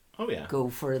 then go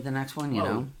for the next one, you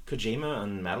know. Kojima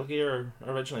and Metal Gear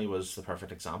originally was the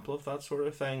perfect example of that sort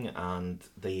of thing, and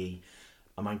the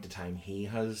amount of time he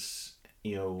has,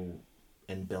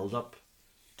 in build-up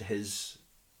to his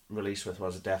release with,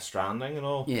 was it Death Stranding and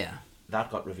all? Yeah.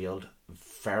 That got revealed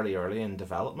fairly early in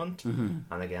development, and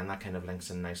again, that kind of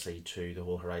links in nicely to the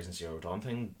whole Horizon Zero Dawn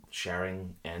thing,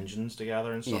 sharing engines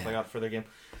together and stuff like that for their game.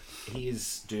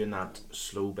 He's doing that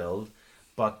slow build,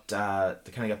 but to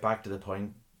kind of get back to the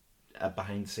point, a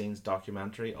behind the scenes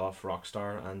documentary of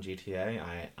Rockstar and GTA,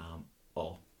 I am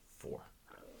all for.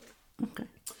 Okay.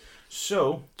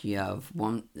 So do you have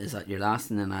one? Is that your last?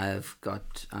 And then I've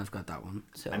got that one.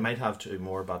 So I might have two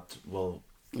more, but we'll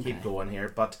keep going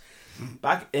here. But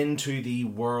back into the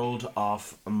world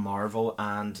of Marvel,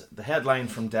 and the headline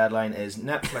from Deadline is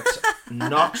Netflix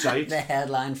knocks out. The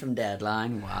headline from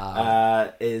Deadline,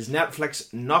 wow. Is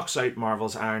Netflix knocks out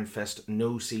Marvel's Iron Fist,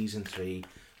 no season 3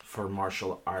 for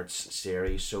martial arts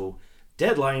series. So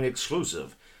Deadline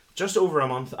exclusive. Just over a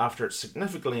month after its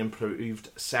significantly improved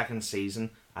second season,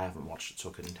 I haven't watched it, so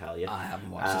I couldn't tell you. I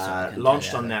haven't watched it, so I can't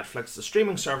launched tell on you Netflix, the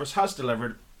streaming service has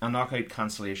delivered a knockout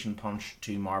cancellation punch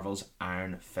to Marvel's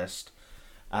Iron Fist.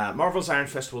 Marvel's Iron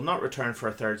Fist will not return for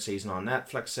a third season on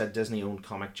Netflix, said Disney-owned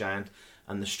comic giant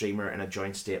and the streamer in a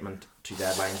joint statement to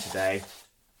Deadline today.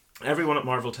 Everyone at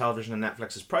Marvel Television and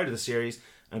Netflix is proud of the series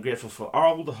and grateful for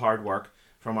all the hard work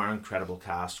from our incredible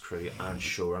cast, crew and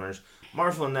showrunners.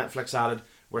 Marvel and Netflix added,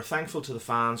 "We're thankful to the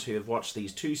fans who have watched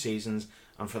these 2 seasons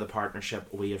and for the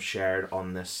partnership we have shared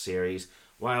on this series.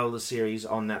 While the series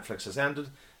on Netflix has ended,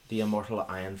 the immortal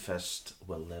Iron Fist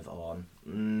will live on."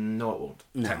 No, it won't.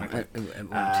 No, technically. it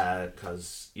won't.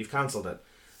 Because you've cancelled it.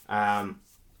 And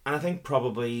I think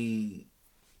probably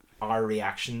our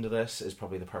reaction to this is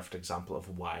probably the perfect example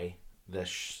of why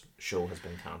this show has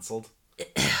been cancelled.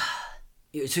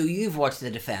 So you've watched The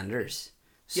Defenders.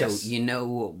 So yes. You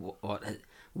know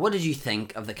what did you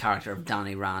think of the character of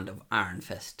Danny Rand of Iron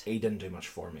Fist? He didn't do much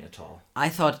for me at all. I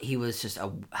thought he was just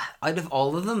out of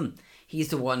all of them, he's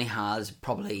the one who has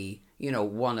probably,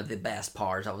 one of the best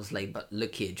powers, obviously, but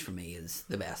Luke Cage for me is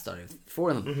the best out of 4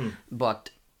 of them. Mm-hmm.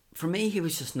 But for me, he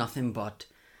was just nothing but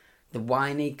the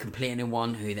whiny, complaining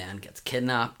one who then gets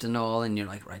kidnapped and all, and you're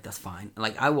like, right, that's fine.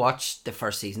 Like, I watched the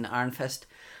first season of Iron Fist,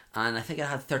 and I think it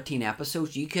had 13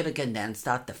 episodes. You could have condensed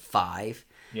that to 5.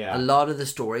 Yeah. A lot of the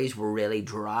stories were really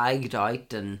dragged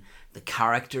out, and the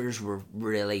characters were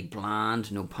really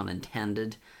bland, no pun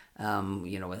intended.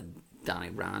 With Danny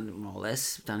Rand and all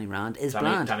this. Danny Rand is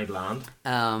bland. Danny Bland.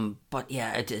 But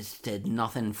yeah, it just did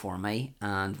nothing for me.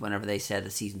 And whenever they said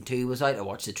that season 2 was out, I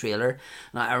watched the trailer.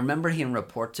 And I remember hearing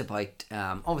reports about,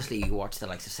 obviously you watch the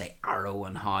likes of, say, Arrow,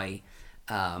 and how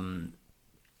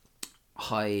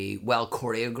well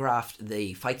choreographed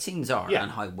the fight scenes are,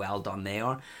 and how well done they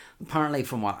are. Apparently,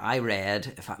 from what I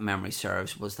read, if memory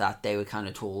serves, was that they were kind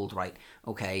of told, right,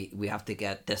 okay, we have to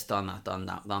get this done, that done,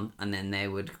 that done, and then they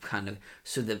would kind of,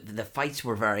 so the fights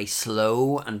were very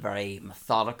slow and very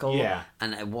methodical,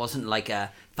 and it wasn't like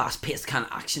a fast-paced kind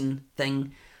of action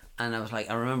thing. And I was like,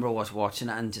 I remember watching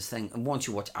it and just thinking, once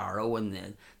you watch Arrow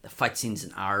and the fight scenes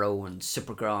in Arrow and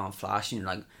Supergirl and Flash, and you're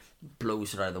like,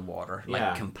 blows it out of the water,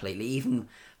 like completely. Even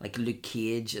like Luke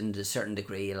Cage and to a certain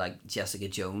degree, like Jessica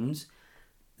Jones,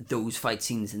 those fight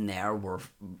scenes in there were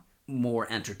more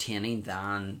entertaining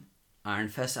than Iron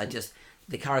Fist.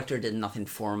 The character did nothing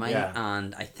for me,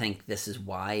 and I think this is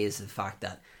why, is the fact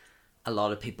that a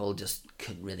lot of people just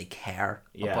couldn't really care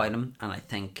Yeah. about him, and I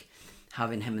think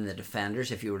having him in the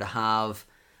Defenders, if you were to have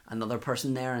another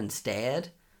person there instead,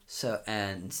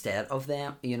 instead of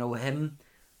them, him,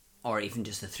 or even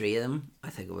just the three of them, I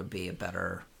think it would be a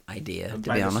better idea, to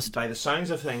be honest. By the sounds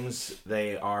of things,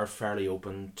 they are fairly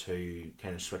open to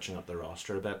kind of switching up the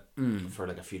roster a bit for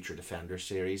like a future Defender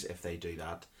series if they do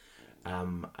that.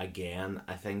 Again,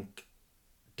 I think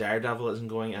Daredevil isn't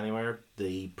going anywhere.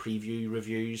 The preview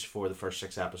reviews for the first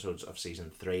 6 episodes of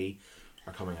season 3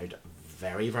 are coming out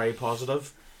very, very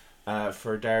positive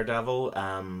for Daredevil,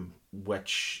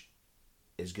 which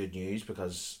is good news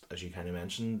because, as you kind of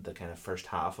mentioned, the kind of first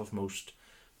half of most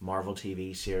Marvel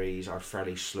TV series are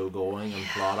fairly slow going and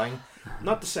plotting.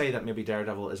 Not to say that maybe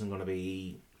Daredevil isn't going to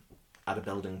be at a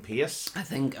building pace. I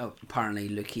think apparently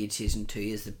Luke Cage season 2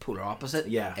 is the polar opposite.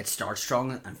 Yeah. It starts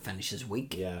strong and finishes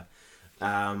weak. Yeah.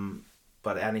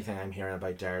 But anything I'm hearing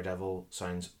about Daredevil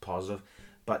sounds positive.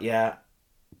 But yeah,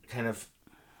 kind of,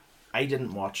 I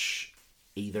didn't watch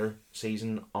either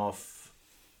season of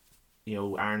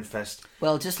Iron Fist.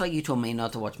 Well, just like you told me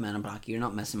not to watch Men in Black, you're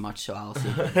not missing much, so I'll see.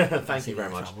 Thank you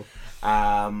very much.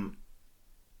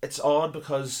 It's odd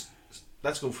because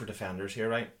let's go for Defenders here,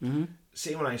 right? Mm-hmm.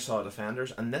 See, when I saw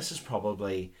Defenders, and this is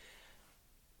probably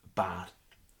bad,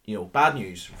 bad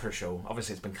news for a show.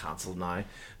 Obviously, it's been cancelled now.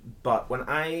 But when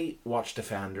I watch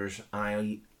Defenders,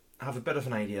 I have a bit of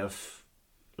an idea of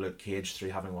Luke Cage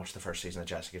through having watched the first season of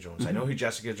Jessica Jones. Mm-hmm. I know who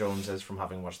Jessica Jones is from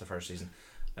having watched the first season.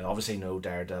 I obviously know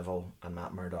Daredevil and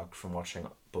Matt Murdock from watching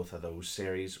both of those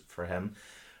series for him.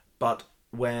 But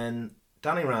when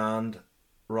Danny Rand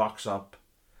rocks up,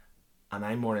 and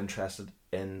I'm more interested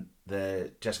in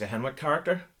the Jessica Henwick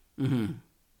character,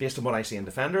 based on what I see in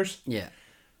Defenders,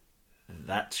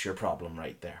 that's your problem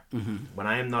right there. Mm-hmm. When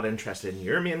I am not interested in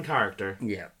your main character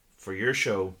for your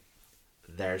show,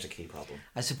 there's a key problem.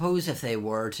 I suppose if they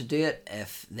were to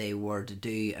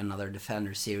do another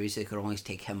Defender series, they could always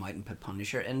take him out and put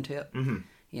Punisher into it.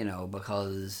 Mm-hmm.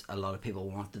 Because a lot of people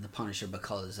wanted the Punisher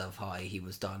because of how he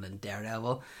was done in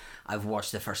Daredevil. I've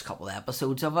watched the first couple of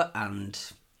episodes of it, and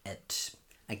it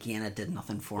did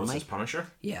nothing for me. Was this Punisher?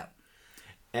 Yeah.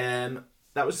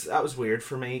 That was weird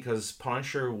for me because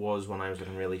Punisher was one I was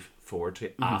looking really forward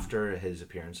to after his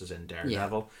appearances in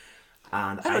Daredevil. Yeah.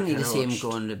 And I don't need to see him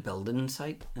go on the building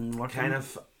site and work. Kind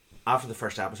of after the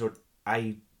first episode,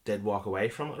 I did walk away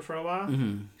from it for a while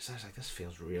because I was like, this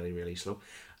feels really, really slow,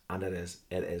 and it is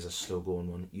a slow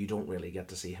going one. You don't really get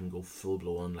to see him go full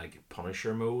blown like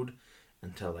Punisher mode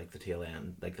until like the tail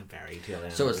end, like the very tail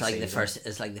end. So it's like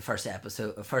the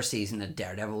first season of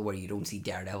Daredevil where you don't see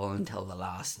Daredevil until the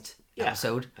last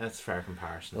episode. That's a fair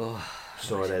comparison.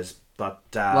 So it is, but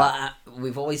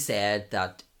we've always said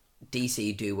that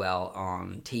DC do well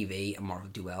on TV and Marvel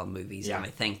do well in movies, and I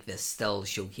think this still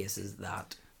showcases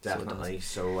that. Definitely.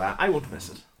 So I won't miss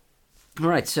it.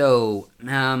 Alright, so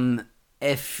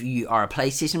if you are a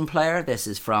PlayStation player, this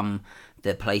is from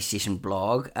the PlayStation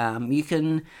blog, you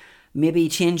can maybe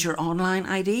change your online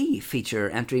ID feature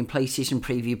entering PlayStation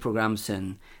preview program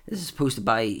soon. This is posted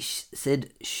by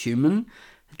Sid Schumann,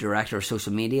 Director of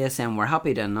Social Media, saying, "We're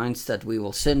happy to announce that we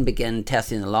will soon begin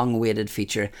testing a long-awaited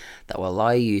feature that will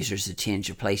allow users to change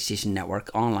their PlayStation Network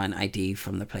online ID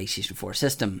from the PlayStation 4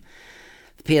 system.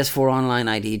 The PS4 online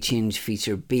ID change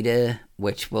feature beta,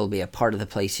 which will be a part of the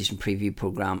PlayStation preview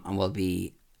program and will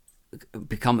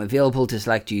become available to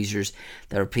select users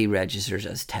that are pre-registered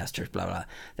as testers, blah blah.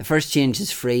 The first change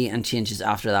is free, and changes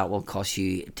after that will cost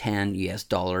you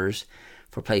 $10.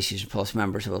 For PlayStation Plus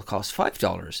members, it will cost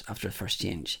 $5 after the first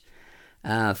change.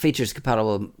 Features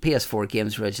compatible with PS4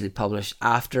 games originally published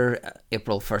after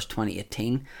April 1st,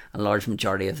 2018. A large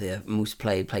majority of the most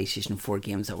played PlayStation 4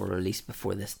 games that were released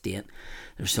before this date.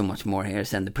 There's so much more here.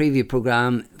 The preview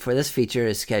program for this feature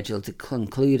is scheduled to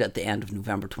conclude at the end of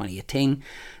November 2018.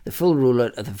 The full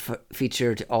rollout of the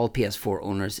feature to all PS4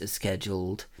 owners is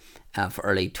scheduled for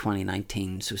early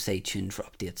 2019, so stay tuned for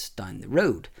updates down the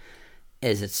road."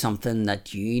 Is it something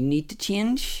that you need to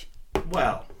change?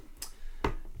 Well,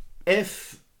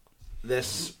 if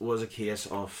this was a case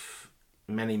of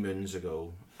many moons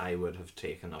ago, I would have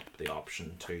taken up the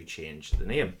option to change the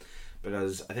name,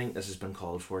 because I think this has been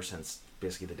called for since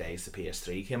basically the days the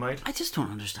PS3 came out. I just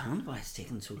don't understand why it's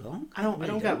taken so long. I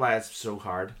don't get why it's so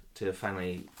hard to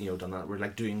finally done that. We're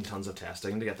like doing tons of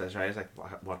testing to get this right. It's like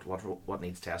what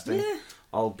needs testing? Yeah.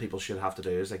 All people should have to do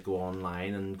is like go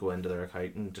online and go into their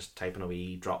account and just type in a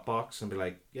wee Dropbox and be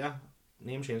like, yeah,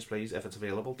 name change please if it's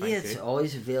available. Thank you. It's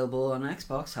always available on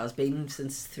Xbox. Has been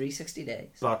since 360 days.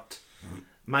 But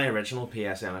my original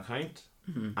PSN account,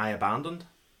 I abandoned.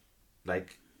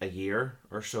 Like a year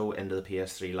or so into the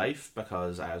PS3 life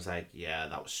because I was like, yeah,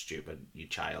 that was stupid, you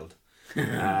child.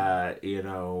 You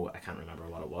know, I can't remember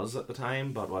what it was at the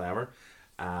time, but whatever.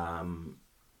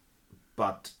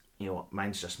 But you know,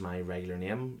 mine's just my regular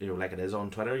name, you know, like it is on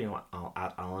Twitter, you know,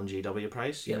 at Alan GW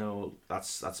Price. You know,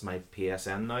 that's my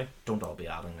PSN now. Don't all be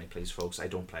adding me, please, folks. I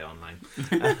don't play online,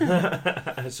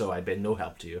 so I've been no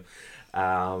help to you.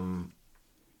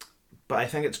 But I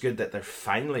think it's good that they're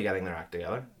finally getting their act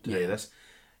together to do this.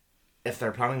 If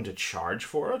they're planning to charge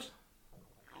for it,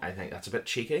 I think that's a bit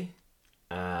cheeky.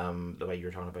 The way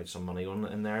you're talking about some money going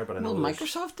in there, but I know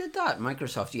Microsoft did that.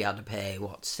 Microsoft, you had to pay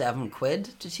what,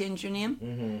 £7 to change your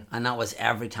name, and that was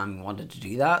every time you wanted to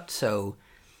do that. So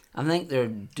I think they're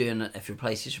doing it. If you're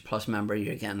PlayStation Plus member,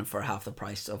 you're getting it for half the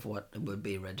price of what it would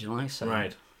be originally. So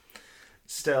right,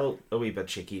 still a wee bit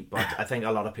cheeky, but I think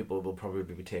a lot of people will probably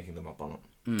be taking them up on it.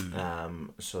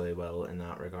 So they will in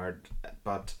that regard.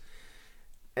 But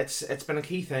it's been a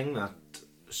key thing that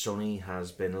Sony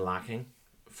has been lacking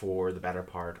for the better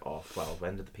part of, well,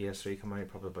 when did the PS3 come out?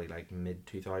 Probably like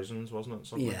mid-2000s, wasn't it?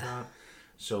 Something like that.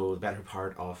 So the better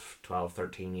part of 12,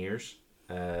 13 years,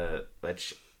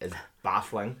 which is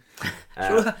baffling.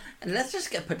 So let's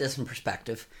just put this in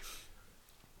perspective.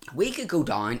 We could go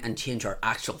down and change our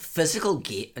actual physical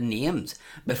names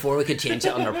before we could change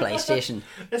it on our PlayStation.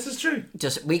 This is true.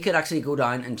 We could actually go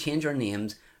down and change our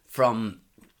names from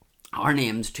our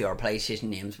names to our PlayStation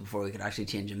names before we could actually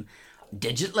change them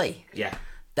digitally. Yeah.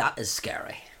 That is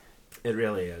scary. It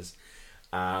really is.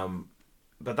 But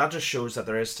that just shows that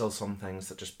there is still some things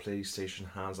that just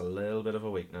PlayStation has a little bit of a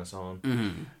weakness on.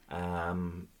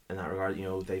 In that regard, you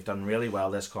know, they've done really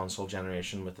well this console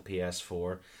generation with the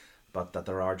PS4, but that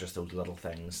there are just those little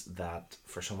things that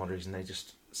for some odd reason they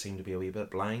just seem to be a wee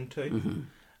bit blind to.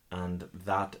 And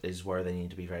that is where they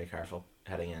need to be very careful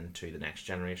heading into the next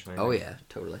generation, I think. Oh yeah,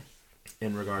 totally.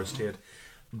 In regards to it.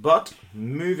 But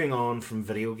moving on from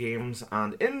video games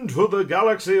and into the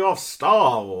galaxy of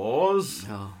Star Wars.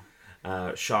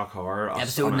 Shock horror.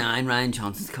 Episode 9, Rian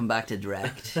Johnson's come back to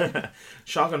direct.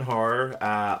 Shock and horror.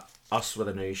 Us with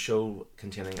a news show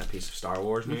containing a piece of Star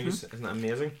Wars news. Isn't that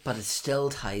amazing? But it still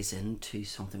ties into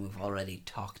something we've already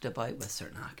talked about with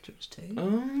certain actors too.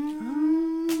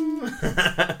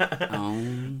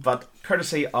 But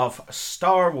courtesy of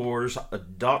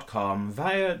StarWars.com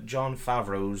via Jon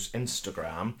Favreau's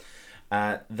Instagram,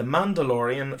 The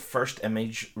Mandalorian first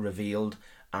image revealed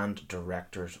and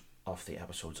directors of the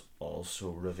episodes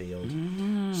also revealed.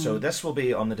 So this will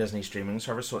be on the Disney streaming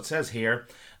service. So it says here,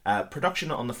 production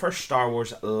on the first Star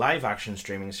Wars live action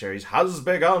streaming series has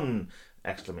begun! !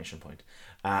 After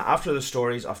the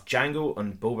stories of Jango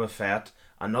and Boba Fett,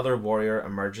 another warrior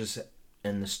emerges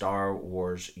in the Star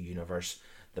Wars universe.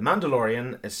 The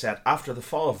Mandalorian is set after the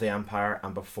fall of the Empire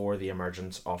and before the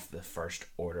emergence of the First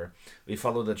Order. We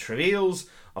follow the travails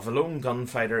of a lone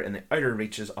gunfighter in the outer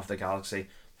reaches of the galaxy,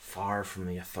 far from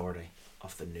the authority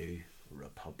of the New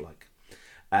Republic.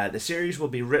 The series will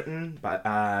be written by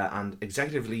and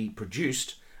executively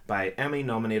produced by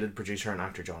Emmy-nominated producer and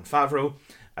actor Jon Favreau,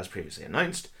 as previously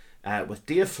announced, with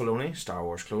Dave Filoni, Star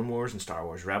Wars Clone Wars and Star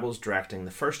Wars Rebels, directing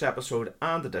the first episode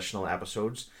and additional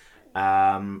episodes.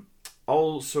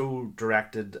 Also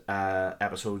directed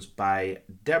episodes by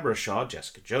Deborah Shaw,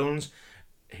 Jessica Jones,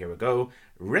 here we go,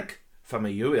 Rick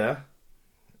Famuyiwa,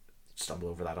 stumble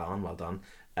over that on, well done,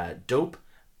 Dope,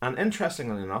 and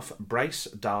interestingly enough, Bryce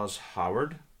Dallas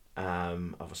Howard,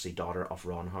 obviously daughter of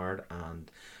Ron Howard and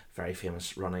very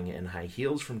famous running in high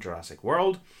heels from Jurassic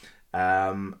World.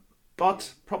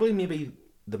 But probably maybe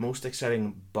the most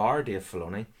exciting bar Dave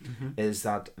Filoni is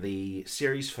that the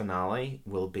series finale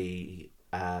will be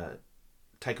Taika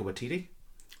Waititi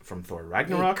from Thor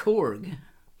Ragnarok. Korg.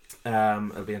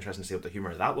 It'll be interesting to see what the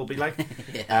humour of that will be like.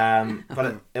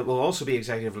 But it will also be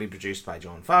executively produced by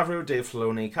Jon Favreau, Dave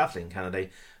Filoni, Kathleen Kennedy,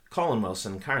 Colin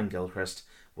Wilson, Karen Gilchrist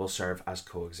will serve as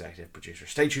co-executive producers.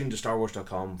 Stay tuned to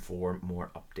StarWars.com for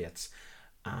more updates.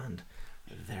 And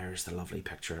there's the lovely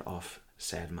picture of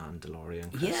said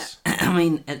Mandalorian, Chris. Yeah, I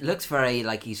mean, it looks very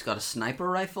like he's got a sniper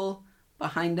rifle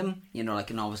behind him. You know, like,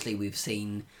 and obviously we've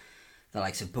seen the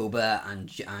likes of Boba and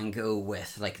Jango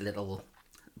with like little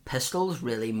pistols,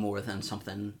 really more than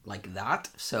something like that.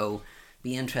 So,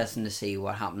 be interesting to see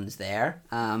what happens there.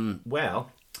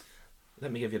 Well,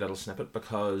 let me give you a little snippet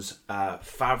because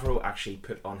Favreau actually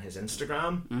put on his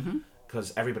Instagram,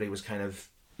 because everybody was kind of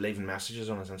leaving messages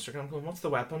on his Instagram going, what's the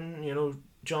weapon, you know,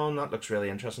 John, that looks really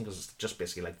interesting, because it's just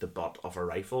basically like the butt of a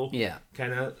rifle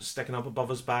kind of sticking up above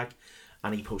his back,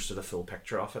 and he posted a full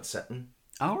picture of it sitting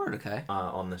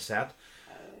on the set.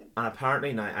 And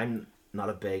apparently, now I'm not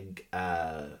a big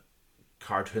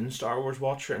cartoon Star Wars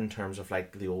watcher in terms of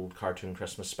like the old cartoon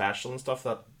Christmas special and stuff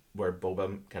that where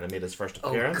Boba kind of made his first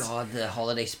appearance. Oh God, the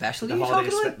holiday special.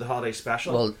 The holiday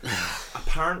special. Well,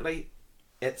 apparently,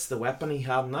 it's the weapon he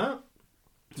had in that.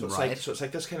 So it's right.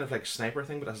 like this kind of like sniper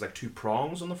thing, but it has like 2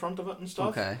 prongs on the front of it and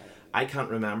stuff. Okay. I can't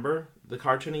remember the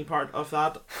cartoony part of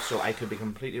that, so I could be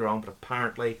completely wrong. But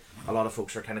apparently, a lot of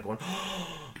folks are kind of going,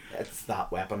 oh, "It's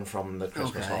that weapon from the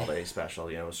Christmas holiday special,"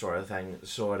 sort of thing.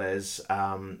 So it is.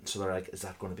 So they're like, "Is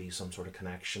that going to be some sort of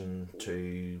connection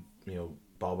to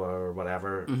Boba or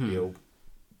whatever?"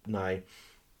 Now, I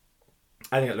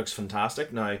think it looks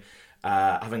fantastic. Now,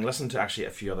 having listened to actually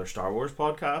a few other Star Wars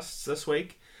podcasts this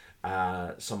week.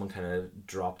 Someone kind of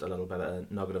dropped a little bit of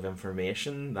nugget of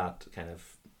information that kind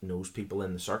of knows people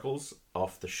in the circles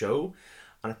of the show,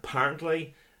 and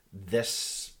apparently the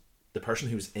person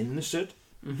who's in the suit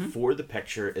for the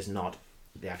picture is not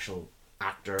the actual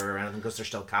actor or anything because they're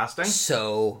still casting.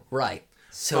 So but,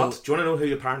 do you want to know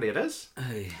who apparently it is?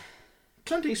 Oh.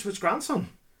 Clint Eastwood's grandson.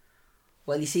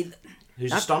 Well, you see,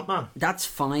 who's a stuntman. That's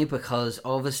funny because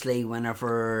obviously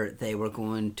whenever they were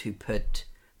going to put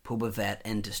Boba Fett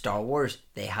into Star Wars,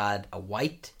 they had a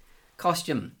white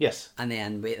costume. Yes. And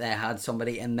then they had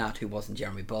somebody in that who wasn't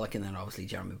Jeremy Bulloch, and then obviously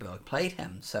Jeremy Bulloch played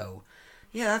him. So,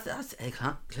 yeah, that's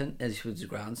Clint Eastwood's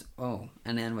grandson. Oh,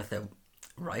 and then with the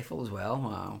rifle as well.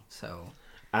 Wow. So.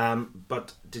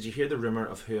 But did you hear the rumor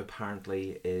of who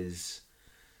apparently is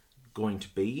going to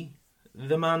be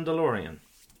the Mandalorian?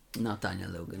 Not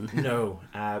Daniel Logan. No,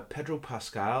 Pedro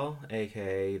Pascal,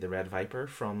 aka the Red Viper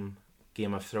from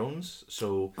Game of Thrones.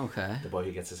 So the boy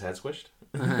who gets his head squished.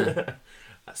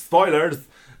 Spoilers.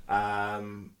 I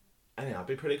think that'd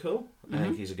be pretty cool. I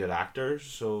think he's a good actor.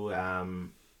 So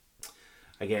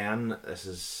again, this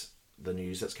is the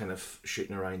news that's kind of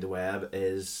shooting around the web.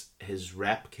 Is his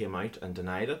rep came out and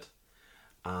denied it,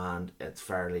 and it's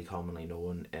fairly commonly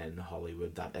known in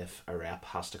Hollywood that if a rep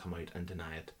has to come out and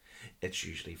deny it, it's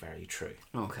usually very true.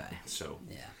 Okay. So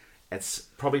yeah. It's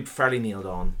probably fairly nailed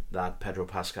on that Pedro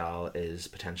Pascal is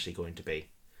potentially going to be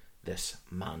this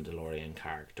Mandalorian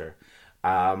character.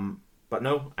 But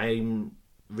no, I'm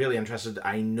really interested.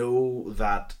 I know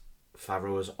that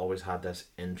Favreau has always had this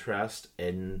interest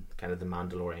in kind of the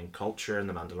Mandalorian culture and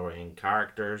the Mandalorian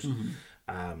characters.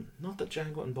 Not that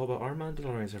Jango and Boba are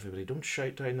Mandalorians, everybody. Don't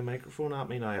shout down the microphone at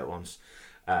me now at once.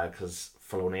 Because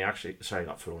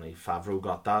Favreau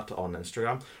got that on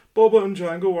Instagram. Boba and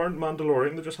Jango aren't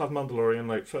Mandalorian, they just have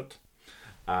Mandalorian outfit.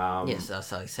 Yes, that's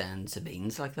how I send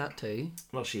Sabine's like that too.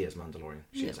 Well, she is Mandalorian.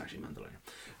 She is actually Mandalorian.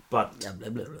 But...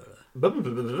 Blah,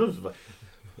 blah, blah.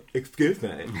 Excuse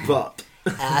me, but...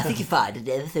 I think you find it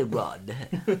everything wrong.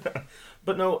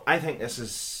 But no, I think this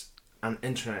is an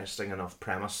interesting enough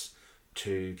premise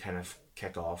to kind of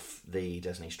kick off the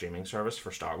Disney streaming service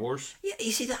for Star Wars. Yeah,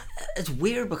 you see, that it's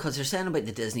weird because they're saying about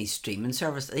the Disney streaming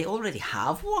service, they already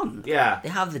have one. Yeah. They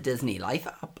have the Disney Life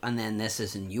app, and then this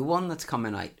is a new one that's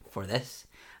coming out for this,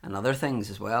 and other things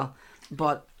as well.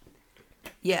 But,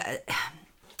 yeah,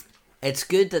 it's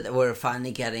good that we're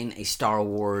finally getting a Star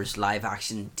Wars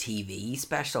live-action TV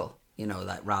special,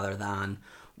 that rather than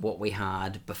what we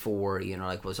had before,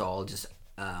 was all just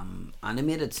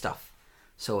animated stuff.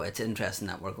 So it's interesting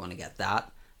that we're going to get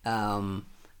that.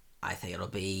 I think it'll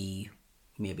be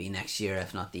maybe next year,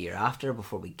 if not the year after,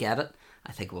 before we get it.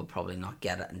 I think we'll probably not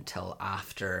get it until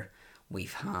after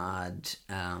we've had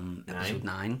episode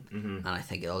 9. And I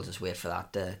think it'll just wait for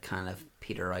that to kind of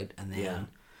peter out. And then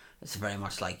it's very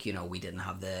much like, we didn't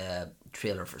have the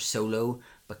trailer for Solo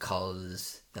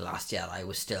because The Last Jedi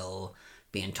was still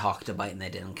being talked about and they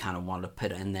didn't kind of want to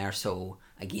put it in there. So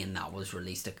again, that was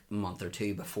released a month or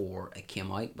two before it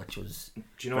came out, which was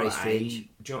very strange.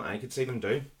 Do you know what I could see them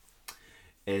do?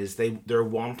 Is they're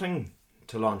wanting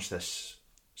to launch this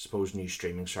supposed new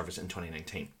streaming service in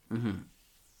 2019.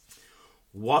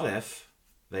 What if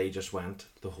they just went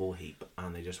the whole heap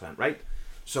and they just went, right,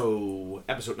 so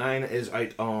episode 9 is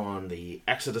out on the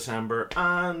X of December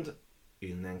and you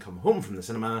can then come home from the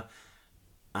cinema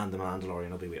and The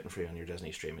Mandalorian will be waiting for you on your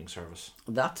Disney streaming service.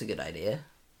 That's a good idea.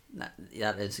 That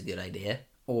is a good idea.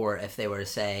 Or if they were to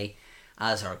say,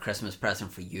 as our Christmas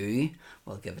present for you,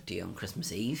 we'll give it to you on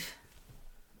Christmas Eve.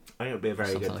 I think it would be a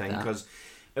very good thing because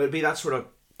it would be that sort of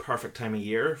perfect time of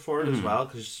year for it as well,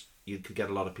 because you could get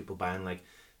a lot of people buying, like,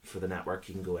 for the network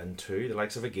you can go into the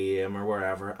likes of a game or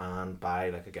wherever and buy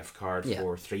like a gift card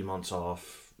for 3 months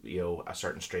off, a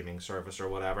certain streaming service or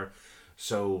whatever.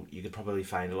 So you could probably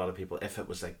find a lot of people, if it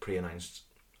was like pre-announced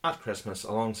at Christmas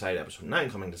alongside episode 9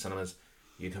 coming to cinemas,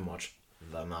 you can watch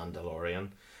The Mandalorian.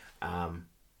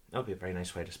 That would be a very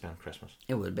nice way to spend Christmas.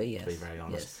 It would be, yes. To be very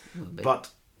honest. Yes, it would be. But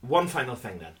one final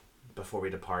thing then, before we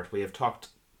depart. We have talked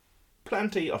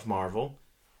plenty of Marvel,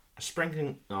 a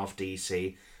sprinkling of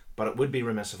DC, but it would be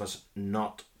remiss of us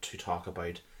not to talk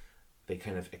about the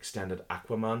kind of extended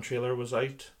Aquaman trailer was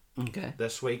out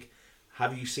this week.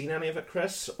 Have you seen any of it,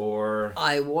 Chris? Or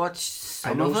I watched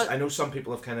some of it. I know some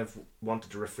people have kind of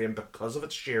wanted to refrain because of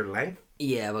its sheer length.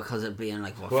 Yeah, because it being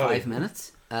like 5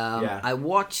 minutes. I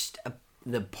watched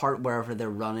the part wherever they're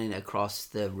running across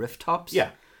the rooftops.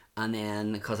 Yeah. And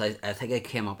then, because I think it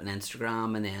came up on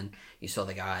Instagram, and then you saw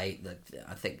the guy,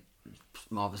 I think,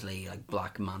 obviously, like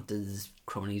Black Manta's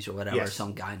cronies or whatever,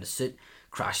 some guy in a suit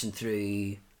crashing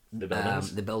through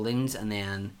the buildings, and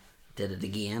then did it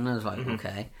again. I was like,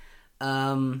 okay.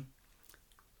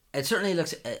 It certainly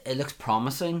looks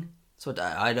promising. So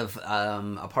out of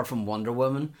apart from Wonder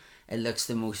Woman, it looks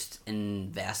the most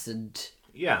invested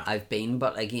I've been.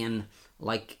 But again,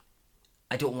 like,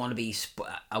 I don't want to be.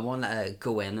 I want to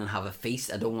go in and have a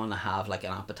feast. I don't want to have like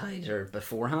an appetizer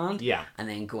beforehand. Yeah. And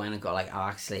then go in and go like, oh,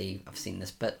 actually, I've seen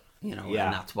this bit, and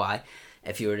that's why.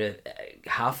 If you were to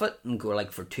half it and go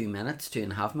like for 2 minutes,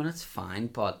 2.5 minutes, fine.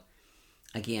 But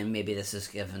again, maybe this is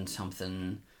giving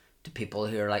something to people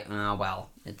who are like,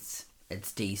 well, it's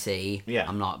DC. Yeah.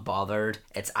 I'm not bothered.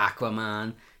 It's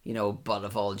Aquaman, butt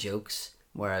of all jokes.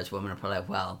 Whereas women are probably like,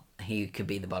 well, he could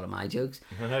be the butt of my jokes.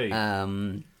 Hey.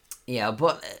 Yeah,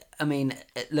 but I mean,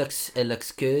 it looks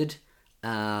good.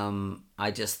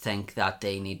 I just think that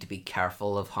they need to be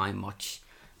careful of how much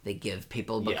they give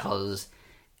people, because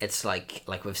it's like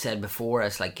we've said before,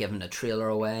 it's like giving a trailer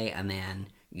away and then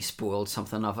you spoiled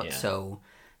something of it. Yeah. So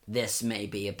this may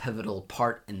be a pivotal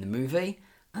part in the movie,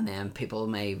 and then people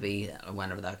maybe,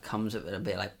 whenever that comes, it'll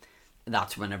be like,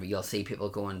 that's whenever you'll see people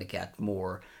going to get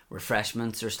more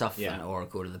refreshments or stuff, or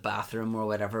go to the bathroom or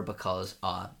whatever, because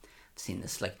I've seen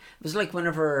this. Like, it was like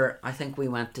whenever I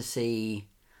went to see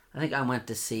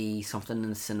something in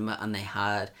the cinema, and they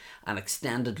had an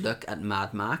extended look at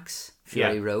Mad Max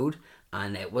Fury Road,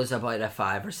 and it was about a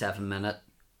 5 or 7 minute,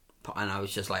 and I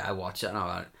was just like, I watched it and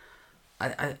I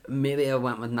maybe I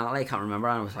went with Natalie, I can't remember,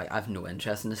 and I was like, I have no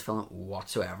interest in this film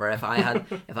whatsoever. If I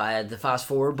had the fast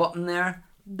forward button there,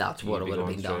 that's what it would have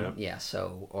been done. Yeah,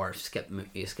 so, or skip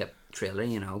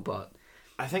trailer, but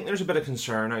I think there's a bit of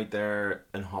concern out there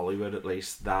in Hollywood, at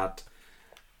least, that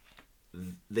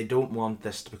they don't want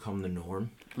this to become the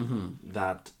norm.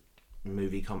 That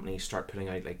movie companies start putting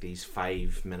out like these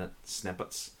 5-minute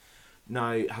snippets.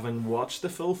 Now, having watched the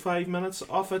full 5 minutes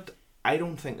of it, I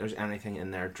don't think there's anything in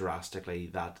there drastically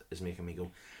that is making me go,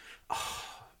 oh,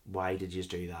 why did you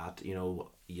do that?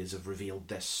 You have revealed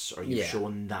this, or you've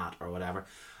shown that, or whatever.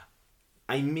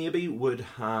 I maybe would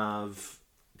have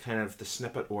kind of the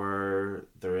snippet where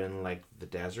they're in like the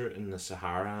desert in the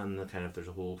Sahara, and there's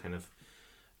a whole kind of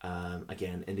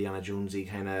again, Indiana Jonesy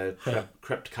kind of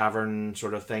crypt cavern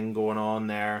sort of thing going on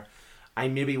there. I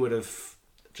maybe would have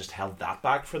just held that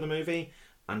back for the movie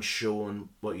and shown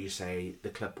what you say, the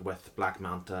clip with Black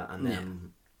Manta, and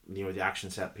then the action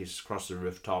set pieces across the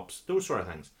rooftops, those sort of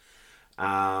things.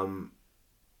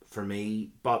 For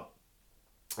me, but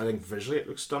I think visually it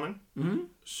looks stunning.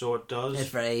 So it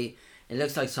does. It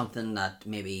looks like something that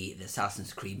maybe the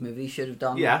Assassin's Creed movie should have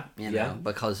done.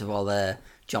 Because of all the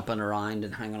jumping around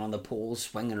and hanging on the poles,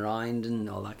 swinging around, and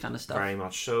all that kind of stuff. Very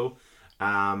much so.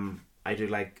 I do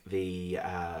like the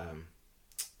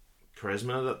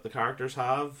charisma that the characters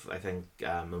have. I think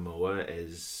Momoa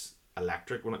is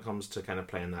electric when it comes to kind of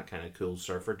playing that kind of cool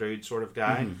surfer dude sort of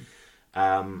guy.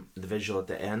 The visual at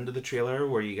the end of the trailer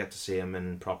where you get to see him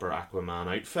in proper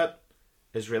Aquaman outfit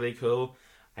is really cool.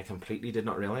 I completely did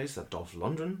not realise that Dolph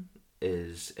Lundgren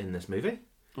is in this movie.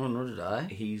 Oh, nor did I.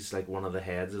 He's like one of the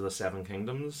heads of the Seven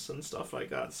Kingdoms and stuff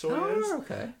like that. So he is.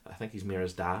 Okay. I think he's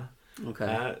Mira's dad.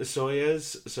 Okay. So he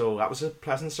is. So that was a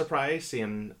pleasant surprise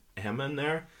seeing him in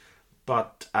there.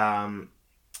 But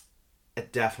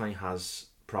it definitely has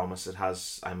promise.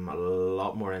 I'm a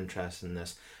lot more interested in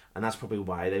this. And that's probably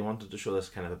why they wanted to show this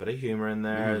kind of a bit of humour in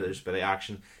there. There's a bit of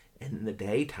action in the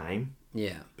daytime.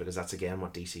 Yeah. Because that's again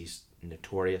what DC's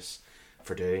notorious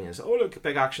for doing is, oh look, a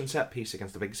big action set piece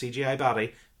against a big CGI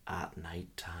baddie at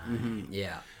night time.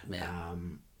 Yeah.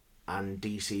 And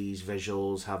DC's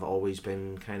visuals have always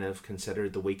been kind of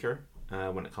considered the weaker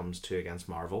when it comes to against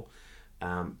Marvel.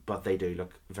 But they do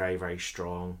look very, very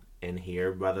strong in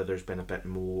here. Whether there's been a bit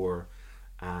more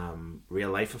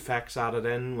real life effects added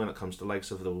in when it comes to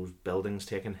likes of those buildings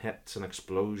taking hits and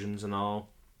explosions and all.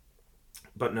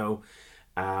 But no,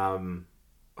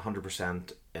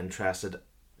 100% interested.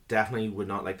 Definitely would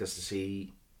not like this to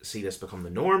see this become the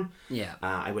norm. Yeah.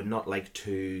 I would not like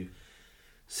to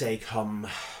say come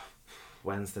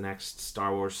when's the next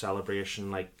Star Wars celebration,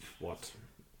 like what,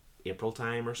 April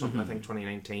time or something. I think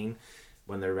 2019,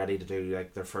 when they're ready to do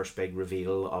like their first big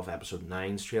reveal of episode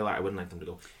 9's trailer. I wouldn't like them to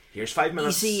go, here's 5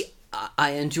 minutes. You see,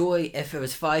 I enjoy if it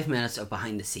was 5 minutes of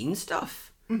behind the scenes stuff.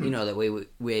 You know, the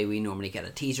way we normally get a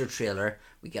teaser trailer,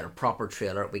 we get a proper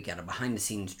trailer, we get a behind the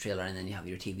scenes trailer, and then you have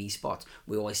your TV spots.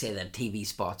 We always say that TV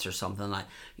spots are something like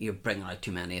you're bringing out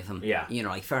too many of them. Yeah. You know,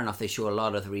 like fair enough, they show a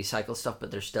lot of the recycled stuff,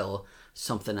 but there's still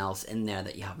something else in there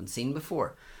that you haven't seen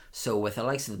before. So with the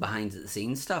likes of the behind the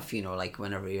scenes stuff, you know, like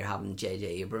whenever you're having J.J.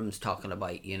 Abrams talking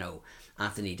about, you know,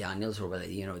 Anthony Daniels, or whether,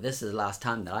 you know, this is the last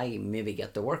time that I maybe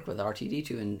get to work with R2-D2,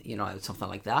 and, you know, something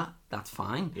like that, that's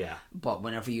fine. Yeah. But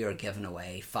whenever you're giving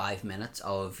away 5 minutes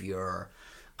of your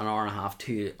an hour and a half,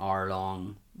 2 hour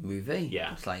long movie,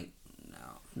 Yeah. it's like,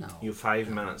 no. You 5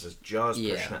 minutes is just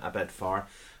Yeah. pushing it a bit far.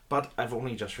 But I've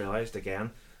only just realised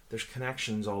again, there's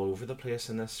connections all over the place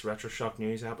in this Retro Shock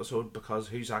News episode, because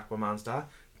who's Aquaman's dad?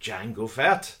 Jango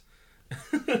Fett.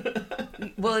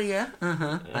 Well, yeah,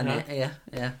 and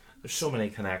yeah. There's so many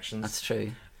connections. That's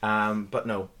true. But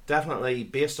no, definitely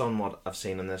based on what I've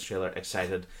seen in this trailer,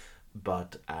 excited.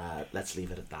 But let's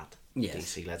leave it at that. Yes.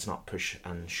 DC, let's not push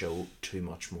and show too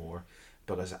much more,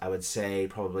 because I would say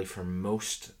probably for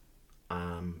most,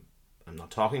 I'm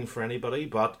not talking for anybody,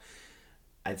 but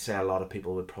I'd say a lot of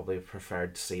people would probably have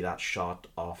preferred to see that shot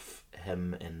of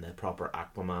him in the proper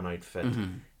Aquaman outfit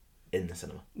in the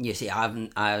cinema. You see,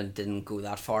 I didn't go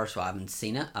that far, so I haven't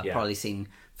seen it. I've Yeah. probably seen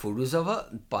photos of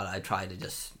it, but I try to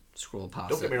just scroll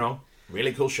past Don't it. get me wrong,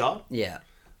 really cool shot, Yeah.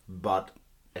 but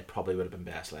it probably would have been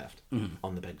best left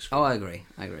on the big screen. Oh, I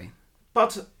agree.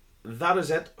 But that is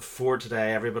it for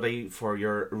today, everybody, for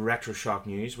your Retro Shock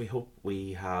News. We hope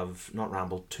we have not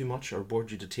rambled too much or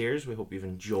bored you to tears. We hope you've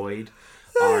enjoyed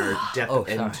our dip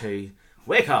sorry. into...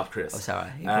 Wake up, Chris. Oh,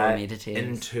 sorry. You bored me to tears.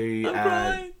 Into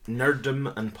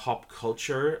nerddom and pop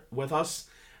culture with us.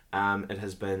 It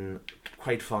has been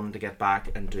quite fun to get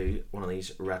back and do one of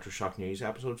these Retro Shock News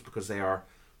episodes, because they are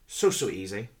so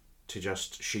easy to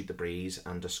just shoot the breeze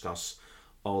and discuss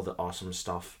all the awesome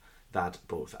stuff that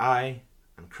both I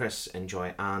and Chris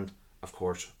enjoy, and of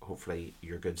course hopefully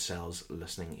your good selves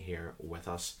listening here with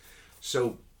us.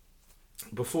 So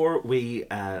before we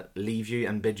leave you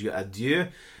and bid you adieu,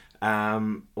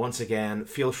 once again,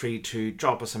 feel free to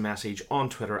drop us a message on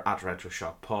Twitter at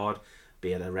RetroShockPod,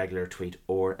 be it a regular tweet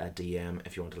or a DM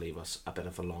if you want to leave us a bit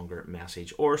of a longer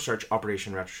message, or search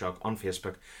Operation RetroShock on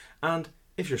Facebook, and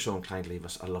if you're so inclined, leave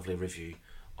us a lovely review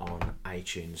on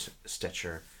iTunes,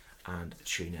 Stitcher and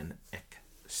TuneIn,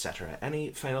 etc. Any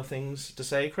final things to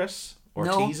say, Chris? Or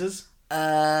No. teases?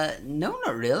 No,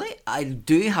 not really. I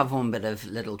do have one bit of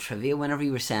little trivia. Whenever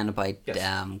you were saying about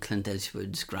Yes. Clint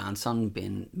Eastwood's grandson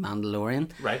being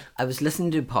Mandalorian, Right. I was listening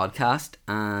to a podcast,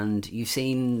 and you've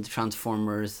seen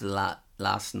Transformers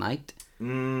last night.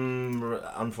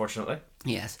 Unfortunately.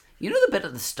 Yes. You know the bit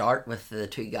at the start with the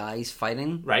two guys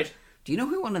fighting? Right. Do you know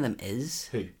who one of them is?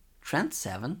 Who? Trent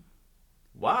Seven.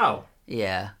 Wow.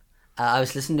 Yeah. I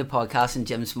was listening to a podcast, and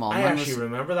Jim Smallman I actually was...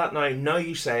 remember that now. Now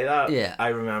you say that. Yeah. I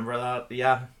remember that.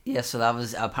 Yeah. Yeah, so that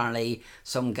was apparently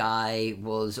some guy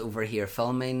was over here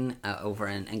filming, over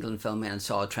in England filming, and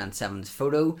saw Trent Seven's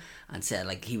photo and said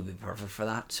like he would be perfect for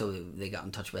that. So they got in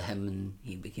touch with him, and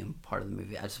he became part of the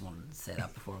movie. I just wanted to say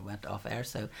that before we went off air.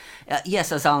 So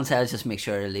yes, as Alan says, just make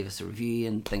sure to leave us a review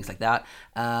and things like that.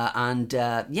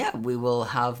 Yeah, we will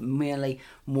have mainly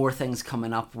more things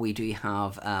coming up. We do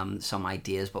have some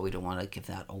ideas, but we don't want to give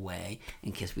that away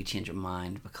in case we change our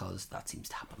mind, because that seems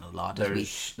to happen a lot.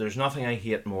 There's nothing I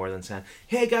hate more than saying,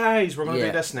 hey guys, we're going to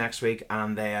Yeah. do this next week,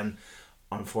 and then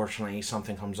unfortunately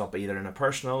something comes up either in a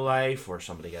personal life or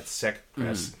somebody gets sick,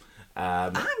 Chris.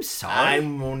 I'm sorry.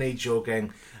 I'm only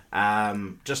joking.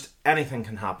 Just anything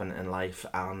can happen in life,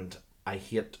 and I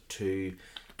hate to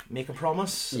make a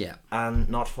promise and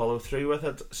not follow through with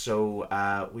it.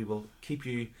 So we will keep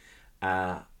you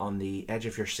on the edge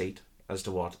of your seat as to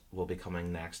what will be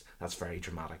coming next. That's very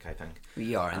dramatic, I think.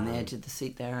 You are on the edge of the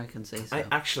seat there, I can say so. I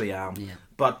actually am. Yeah.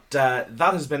 But that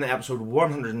has been episode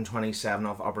 127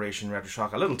 of Operation Retro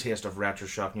Shock, a little taste of Retro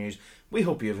Shock news. We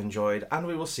hope you've enjoyed, and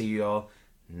we will see you all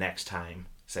next time.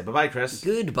 Say bye-bye, Chris.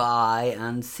 Goodbye,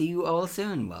 and see you all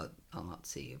soon. Well, I'll not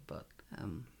see you, but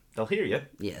They'll hear you.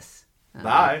 yes.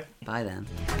 Bye. Bye then.